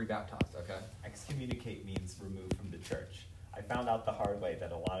rebaptized, okay? Excommunicate means removed from the church. I found out the hard way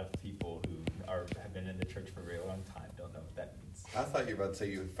that a lot of people who have been in the church for a very long time don't know what that means. I thought you were about to say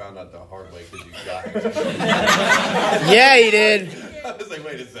you found out the hard way because you got it. Yeah, he did. I was like,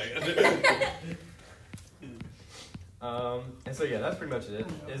 wait a second. And so, yeah, that's pretty much it.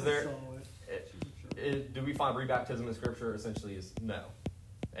 Is there... do we find rebaptism in Scripture? Essentially is no.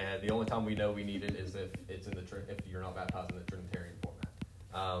 And the only time we know we need it is if it's in the if you're not baptized in the Trinitarian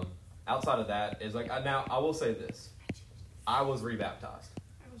format. Outside of that is like now I will say this: I was rebaptized.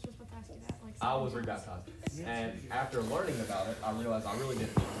 I was just about to ask you that. Like, I was rebaptized, and after learning about it, I realized I really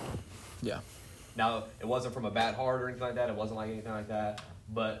didn't need it. Yeah. Now it wasn't from a bad heart or anything like that. It wasn't like anything like that.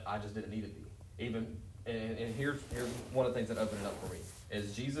 But I just didn't need it to be. Even and here's one of the things that opened it up for me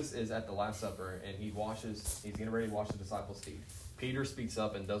is Jesus is at the Last Supper and he's getting ready to wash the disciples' feet. Peter speaks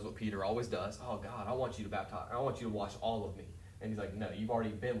up and does what Peter always does. Oh God, I want you to baptize. I want you to wash all of me. And he's like, no, you've already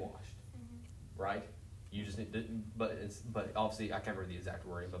been washed, right? You just need to, but obviously I can't remember the exact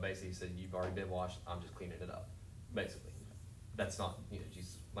wording, but basically he said you've already been washed. I'm just cleaning it up, basically. That's not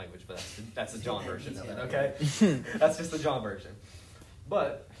Jesus' language, but that's the John version of it. Okay, that's just the John version.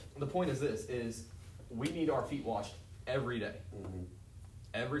 But the point is this: is we need our feet washed every day. Mm-hmm.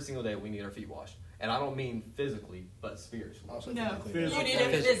 Every single day we need our feet washed. And I don't mean physically, but spiritually. Also No, physically. you need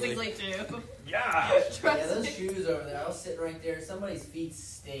it physically too. Yeah! Yeah, those shoes over there, I was sitting right there, somebody's feet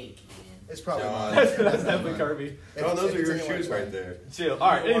stink, man. It's probably John. mine. That's definitely Kirby. Oh, those If are it's your anywhere, shoes it's right fine. there. Chill.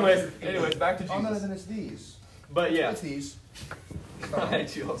 Alright, anyways, back to Oh, no, Jesus. then it's these. But yeah. It's these.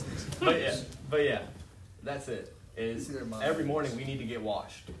 Chill. But yeah, that's it. Is every morning we need to get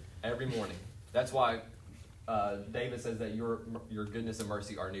washed. Every morning. That's why David says that your goodness and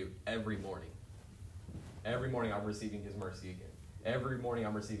mercy are new every morning. Every morning I'm receiving his mercy again. Every morning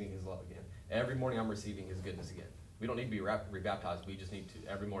I'm receiving his love again. Every morning I'm receiving his goodness again. We don't need to be rebaptized. We just need to,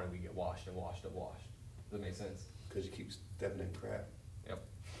 every morning we get washed and washed and washed. Does that make sense? Because you keep stepping in crap. Yep.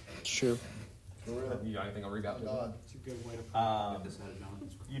 True. For real. You got anything on rebaptism? God. It's a good way to put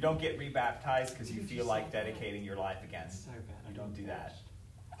it. You don't get rebaptized because you feel like dedicating your life again. You don't do that.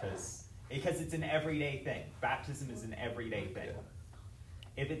 Because it's an everyday thing. Baptism is an everyday thing.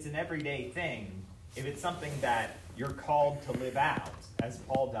 If it's an everyday thing, if it's something that you're called to live out, as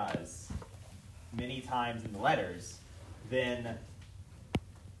Paul does many times in the letters, then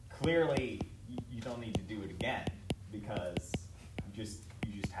clearly you don't need to do it again because you just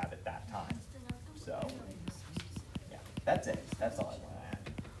have it that time. So, yeah, that's it. That's all I want to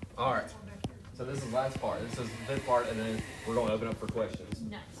add. All right. So this is the last part. This is the fifth part, and then we're going to open up for questions.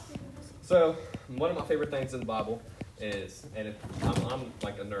 Nice. So one of my favorite things in the Bible is, and if I'm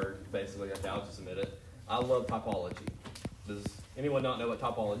like a nerd, basically, I'll just admit it. I love typology. Does anyone not know what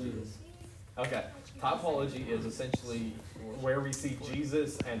typology is? Okay. Typology is essentially where we see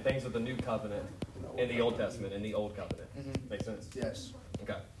Jesus and things of the New Covenant in the Old Testament, in the Old Covenant. Make sense? Yes.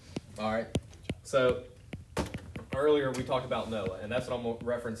 Okay. All right. So earlier we talked about Noah, and that's what I'm going to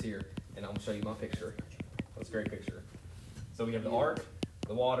reference here, and I'm going to show you my picture. That's a great picture. So we have the ark,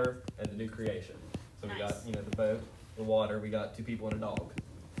 the water, and the new creation. So we got, the boat, the water. We got two people and a dog.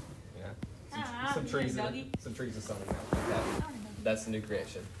 Yeah. Some trees and something like that. That's the new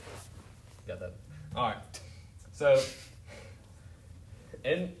creation. Got that? All right. So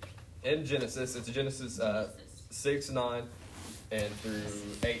in Genesis, it's Genesis 6:9 and through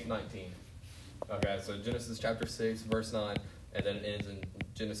 8:19. Okay, so Genesis chapter 6, verse 9, and then it ends in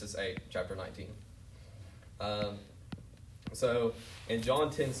Genesis 8, chapter 19. So in John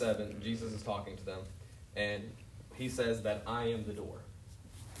 10:7, Jesus is talking to them, and he says that I am the door.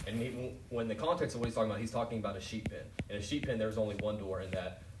 And when the context of what he's talking about a sheep pen. In a sheep pen, there's only one door, and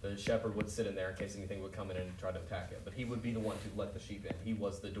that the shepherd would sit in there in case anything would come in and try to attack it. But he would be the one to let the sheep in. He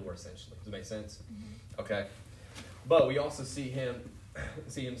was the door, essentially. Does it make sense? Mm-hmm. Okay. But we also see him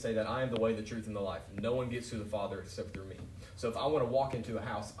say that I am the way, the truth, and the life. No one gets to the Father except through me. So if I want to walk into a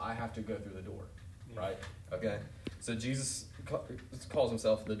house, I have to go through the door, right? Okay. So Jesus calls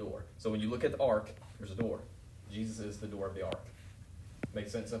himself the door. So when you look at the ark, there's a door. Jesus is the door of the ark. Make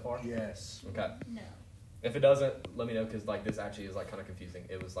sense so far? Yes. Okay. No. If it doesn't, let me know, because this actually is kind of confusing.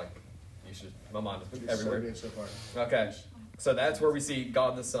 It was my mind was everywhere. So good so far. Okay. So that's where we see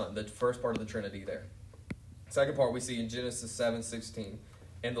God the Son, the first part of the Trinity there. Second part we see in Genesis 7:16,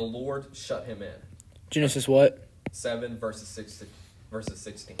 and the Lord shut him in. Genesis what? 7 verses 16.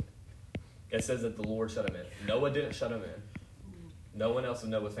 It says that the Lord shut him in. Noah didn't shut him in. No one else of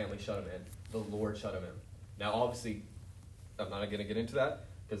Noah's family shut him in. The Lord shut him in. Now, obviously, I'm not going to get into that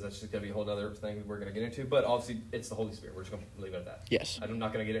because that's just going to be a whole other thing we're going to get into. But obviously, it's the Holy Spirit. We're just going to leave it at that. Yes. I'm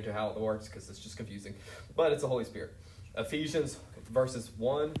not going to get into how it works because it's just confusing. But it's the Holy Spirit. Ephesians verses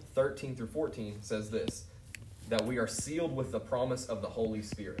 1:13 through 14 says this, that we are sealed with the promise of the Holy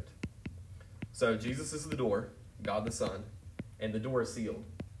Spirit. So Jesus is the door, God the Son, and the door is sealed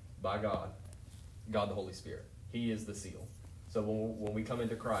by God the Holy Spirit. He is the seal. So when we come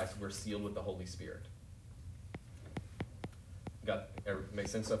into Christ, we're sealed with the Holy Spirit. Make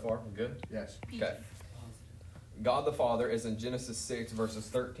sense so far? We're good? Yes. Okay. God the Father is in Genesis 6, verses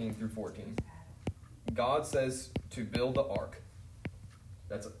 13 through 14. God says to build the ark.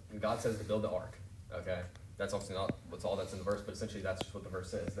 God says to build the ark. Okay? That's obviously not what's all that's in the verse, but essentially that's just what the verse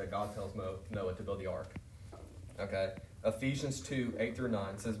says, that God tells Noah to build the ark. Okay? Ephesians 2, 8 through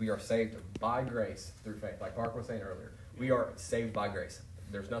 9 says we are saved by grace through faith. Like Parker was saying earlier, we are saved by grace.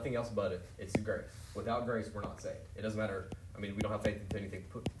 There's nothing else but it. It's grace. Without grace, we're not saved. It doesn't matter. I mean, we don't have faith into anything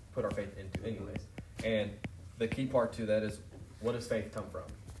to put our faith into anyways. And the key part to that is, what does faith come from?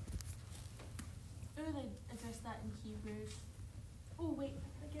 Oh, they address that in Hebrews. Oh, wait,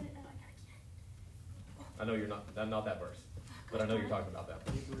 I gotta get it. I know you're not that verse, but I know you're talking about that.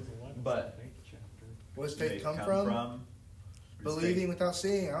 But what does faith come from? Believing without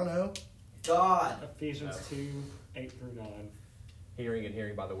seeing. I don't know. God. Ephesians 2, 8 through 9. Hearing and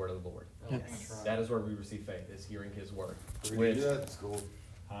hearing by the word of the Lord. Oh, that's right. That is where we receive faith, is hearing his word. Did you do that in school?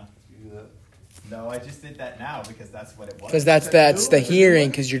 Huh? Did you do that? No, I just did that now because that's what it was. Because that's the hearing,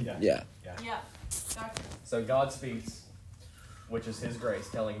 because you're, yeah. Yeah. Gotcha. So God speaks, which is his grace,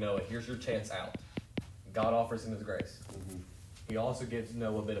 telling Noah, here's your chance out. God offers him his grace. Mm-hmm. He also gives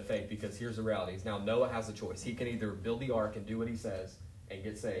Noah a bit of faith, because here's the reality. Now Noah has a choice. He can either build the ark and do what he says and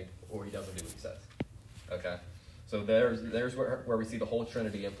get saved, or he doesn't do what he says. Okay? So there's where we see the whole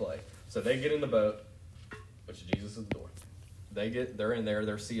Trinity in play. So they get in the boat, which Jesus is the door. They're in there,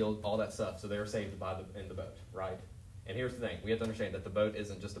 they're sealed, all that stuff. So they're saved in the boat, right? And here's the thing. We have to understand that the boat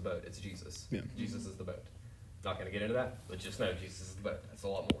isn't just a boat. It's Jesus. Yeah. Jesus is the boat. Not going to get into that, but just know Jesus is the boat. That's a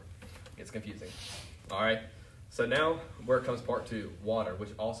lot more. It's confusing. All right? So now, where comes part 2, water, which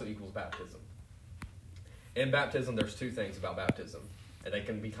also equals baptism. In baptism, there's 2 things about baptism, and they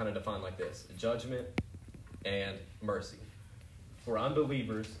can be kind of defined like this: judgment and mercy. For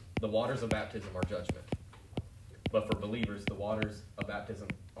unbelievers, the waters of baptism are judgment. But for believers, the waters of baptism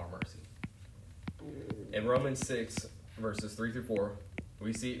are mercy. In Romans 6, verses 3 through 4,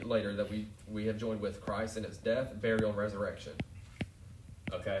 we see later that we have joined with Christ in his death, burial, and resurrection.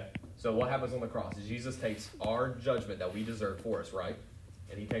 Okay? So what happens on the cross is Jesus takes our judgment that we deserve for us, right?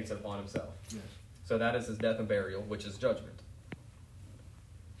 And he takes it upon himself. Yes. So that is his death and burial, which is judgment.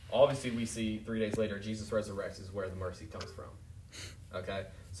 Obviously, we see 3 days later, Jesus resurrects, is where the mercy comes from. Okay?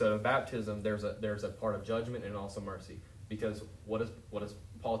 So in baptism, there's a part of judgment and also mercy. Because what does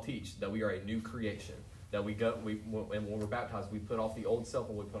Paul teach? That we are a new creation. That and when we're baptized, we put off the old self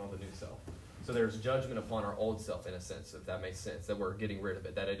and we put on the new self. So there's judgment upon our old self, in a sense, if that makes sense, that we're getting rid of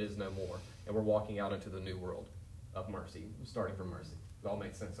it, that it is no more, and we're walking out into the new world of mercy, starting from mercy. It all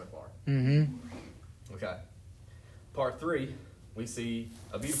makes sense so far. Mm-hmm. Okay. Part 3, we see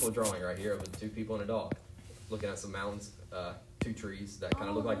a beautiful drawing right here of the 2 people and a dog, looking at some mountains, 2 trees that kind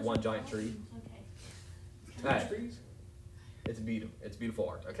of look like one giant tree. Okay. Hey, it's beautiful. It's beautiful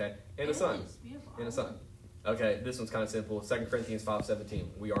art. Okay, and the sun. In the sun. Okay, this one's kind of simple. 2 Corinthians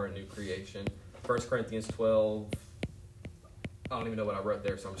 5:17. We are a new creation. 1 Corinthians 12. I don't even know what I wrote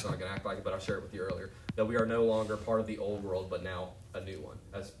there, so I'm just not going to act like it, but I'll share it with you earlier. That we are no longer part of the old world, but now a new one.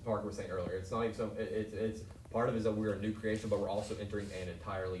 As Parker was saying earlier, it's not even so. It's part of it is that we're a new creation, but we're also entering an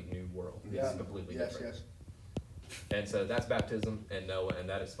entirely new world. Yeah. It's completely different. Yes. And so that's baptism and Noah, and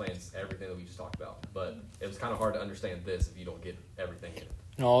that explains everything that we just talked about. But it was kind of hard to understand this if you don't get everything in it.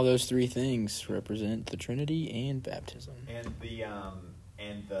 And all those 3 things represent the Trinity and baptism. And the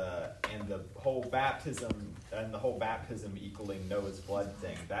whole baptism equaling Noah's blood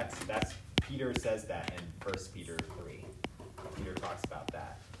thing. That's Peter says that in 1 Peter 3. Peter talks about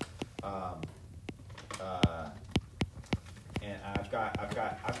that. And I've got a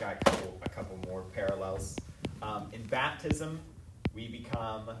couple more parallels. In baptism, we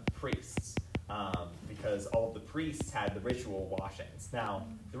become priests. Because all of the priests had the ritual washings. Now,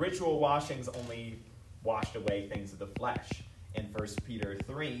 the ritual washings only washed away things of the flesh. In 1 Peter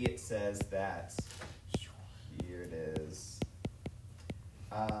 3, it says that, here it is,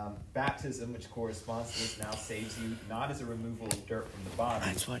 baptism, which corresponds to this, now saves you, not as a removal of dirt from the body,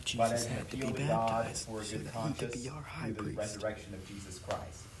 That's what Jesus but as an had to be appeal to God baptized for a so good that he could conscience be our high through the priest. resurrection of Jesus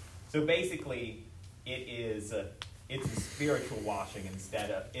Christ. So basically, it's a spiritual washing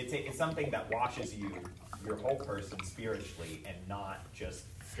instead of it's something that washes your whole person spiritually, and not just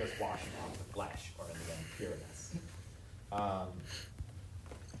washing off the flesh or the impureness.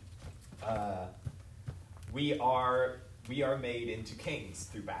 We are made into kings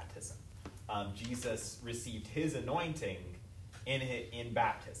through baptism. Jesus received his anointing in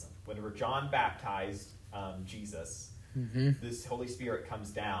baptism. Whenever John baptized Jesus, this Holy Spirit comes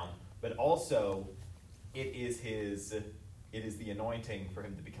down, but also it is the anointing for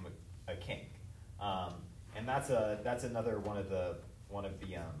him to become a king, and that's another one of the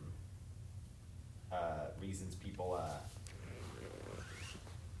reasons people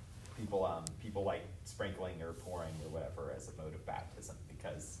like sprinkling or pouring or whatever as a mode of baptism,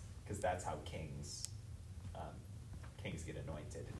 because that's how kings get anointed.